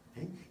भन्नुभयो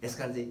है।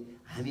 यसकारण चाहिँ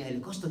हामी अहिले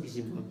कस्तो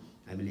किसिमको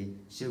हामीले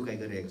सेवकाई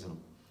गरिरहेका छौँ।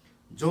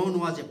 John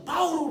was a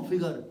powerful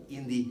figure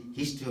in the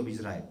history of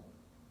Israel,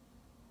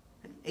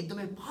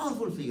 एकदमै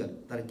पावरफुल फिगर।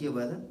 तर के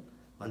भयो त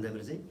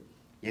भन्दाखेरि चाहिँ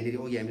यहाँनिर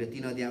अघि हामीले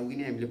 3 अध्याय अघि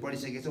नै हामीले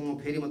पढिसकेका छौँ। म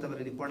फेरि म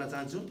तपाईँलाई पढ्न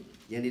चाहन्छु।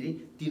 यहाँनिर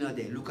 3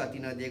 अध्याय लुका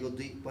 3 अध्यायको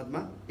 2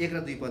 पदमा 1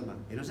 र 2 पदमा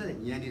हेर्नुहोस् है,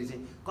 यहाँनिर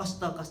चाहिँ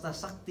कस्ता कस्ता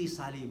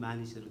शक्तिशाली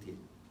मानिसहरू थिए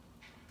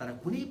तर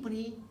कुनै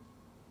पनि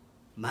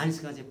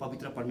मानिसका चाहिँ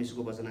पवित्र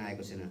परमेश्वरको वचन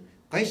आएको छैन।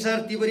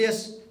 कैसर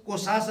तिबरियसको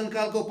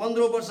शासनकालको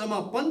 15औं वर्षमा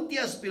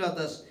पन्तियस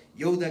पिलातस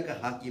यहुदाका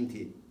हाकिम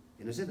थिए।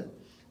 हेर्नुहोस् है त।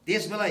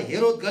 त्यस बेला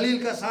हेरोद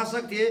गलिलका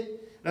शासक थिए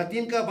र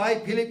तिनका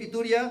भाइ फिलिप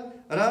इतुरिया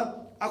र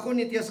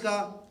अकोनितियसका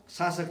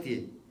शासक थिए।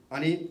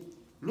 अनि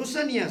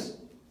लुसनियस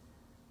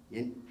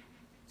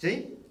चाहिँ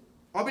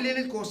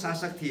अबिलेनेको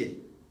शासक थिए।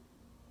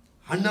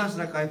 हन्नास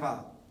र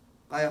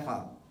कायफा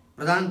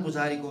प्रधान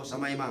पुजारीको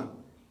समयमा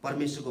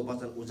परमेश्वरको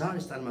वचन उजाड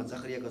स्थानमा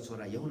जकरियाको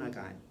छोरा यूहन्ना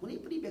कहाँ आए। कुनै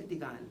पनि व्यक्ति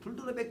कहाँ आएन,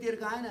 ठुल्ठुलो व्यक्तिहरू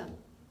कहाँ आएन,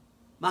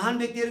 महान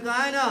व्यक्तिहरू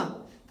कहाँ आएन,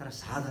 तर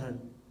साधारण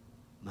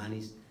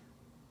मानिस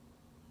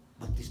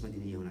बत्तिसमा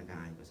दिने यूहन्ना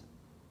कहाँ आएको छ।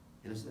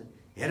 हेर्नुहोस् त।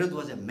 Herod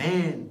was a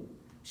man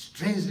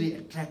स्ट्रेन्जली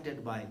attracted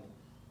by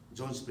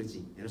Johns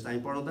preaching. हेर्नुहोस् त,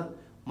 हामी पढौँ त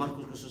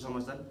मर्कुसको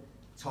सुसमाचार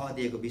 6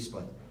 अध्यायको 20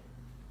 पद।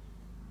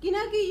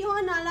 किनकि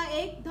यूहन्नालाई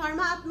एक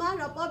धर्मात्मा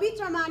र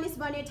पवित्र मानिस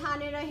बने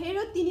ठानेर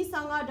हेरोद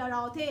तिनीसँग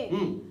डराउँथे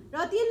र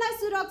तिनलाई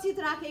सुरक्षित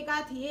राखेका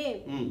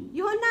थिए।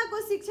 यूहन्नाको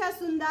शिक्षा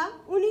सुन्दा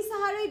उनी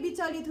साह्रै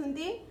विचलित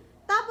हुन्थे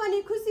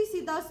तापनि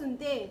खुसीसित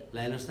सुन्थे। ल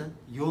हेर्नुहोस् त,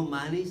 यो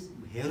मानिस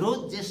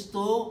हेरोद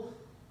जस्तो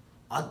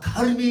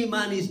अधर्मी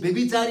मानिस,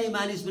 व्यभिचारी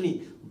मानिस पनि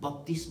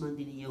बप्तिस्मा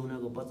दिने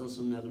यूहन्नाको वचन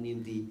सुन्नको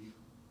निम्ति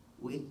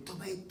ऊ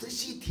एकदमै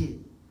तृषित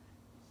थिए।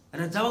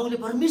 र जब उसले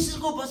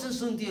परमेश्वरको वचन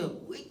सुन्थ्यो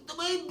ऊ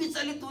एकदमै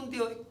विचलित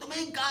हुन्थ्यो, एकदमै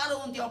गाह्रो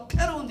हुन्थ्यो,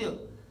 अप्ठ्यारो हुन्थ्यो,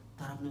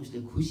 तर पनि उसले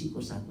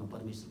खुसीको साथमा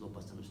परमेश्वरको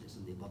वचन उसले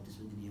सुन्थे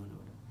बप्तिस्मा दिने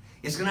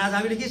यूहन्नाबाट। यसको आज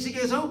हामीले के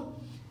सिकेका छौँ?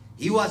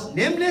 He was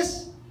nameless,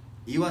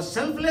 he was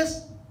selfless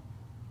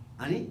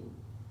अनि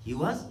ही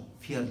वाज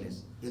फियरलेस।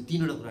 यो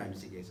तीनवटा कुरा हामीले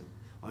सिकेका छौँ।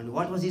 अनि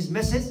वाट वाज हिज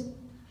मेसेज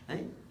है?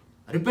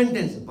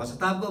 रिपेन्टेन्स,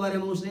 पश्चातापको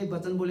बारेमा उसले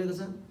वचन बोलेको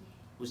छ।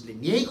 उसले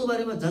न्यायको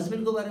बारेमा,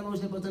 जजमेन्टको बारेमा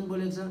उसले वचन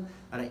बोलेको छ।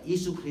 र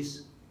यीशु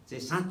ख्रीष्ट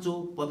चाहिँ साँचो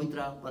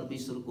पवित्र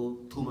परमेश्वरको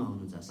थुमा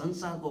हुनुहुन्छ,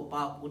 संसारको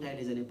पाप उठाइ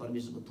लैजाने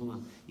परमेश्वरको थुमा।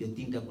 यो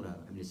 3टा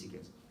कुराहरू हामीले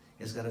सिकेका छौँ।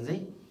 यसकारण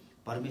चाहिँ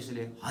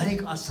परमेश्वरले हरेक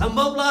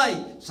असम्भवलाई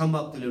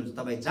सम्भव तुल्याउनुहुन्छ।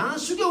 तपाईँ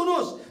जहाँसुकै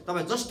हुनुहोस्,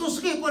 तपाईँ जस्तो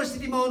सुकै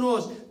परिस्थितिमा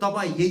हुनुहोस्,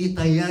 तपाईँ यदि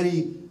तयारी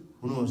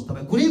हुनुहोस्,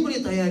 तपाईँ कुनै पनि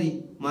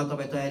तयारीमा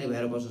तपाईँ तयारी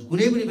भएर बस्नुहोस्,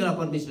 कुनै पनि बेला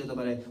परमेश्वरले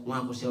तपाईँलाई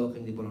उहाँको सेवाको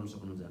निम्ति बोलाउन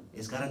सक्नुहुन्छ।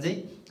 यसकारण चाहिँ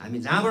हामी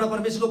जहाँबाट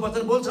परमेश्वरको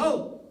वचन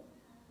बोल्छौँ,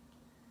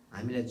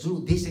 हामीलाई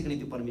जुन उद्देश्यको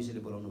निम्ति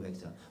परमेश्वरले बोलाउनु भएको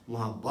छ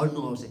उहाँ बढ्नु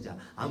आवश्यक छ।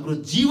 हाम्रो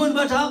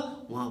जीवनबाट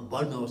उहाँ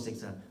बढ्नु आवश्यक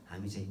छ।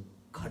 हामी चाहिँ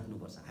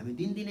घट्नुपर्छ, हामी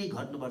दिनदिनै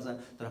घट्नुपर्छ,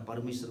 तर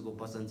परमेश्वरको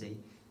वचन चाहिँ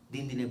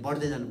दिनदिनै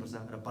बढ्दै जानुपर्छ।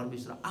 र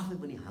परमेश्वर आफै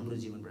पनि हाम्रो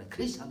जीवनबाट,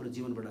 ख्रीष्ट हाम्रो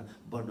जीवनबाट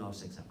बढ्नु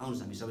आवश्यक छ।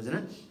 आउनुहोस् हामी सबैजना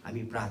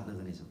हामी प्रार्थना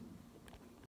गर्नेछौँ।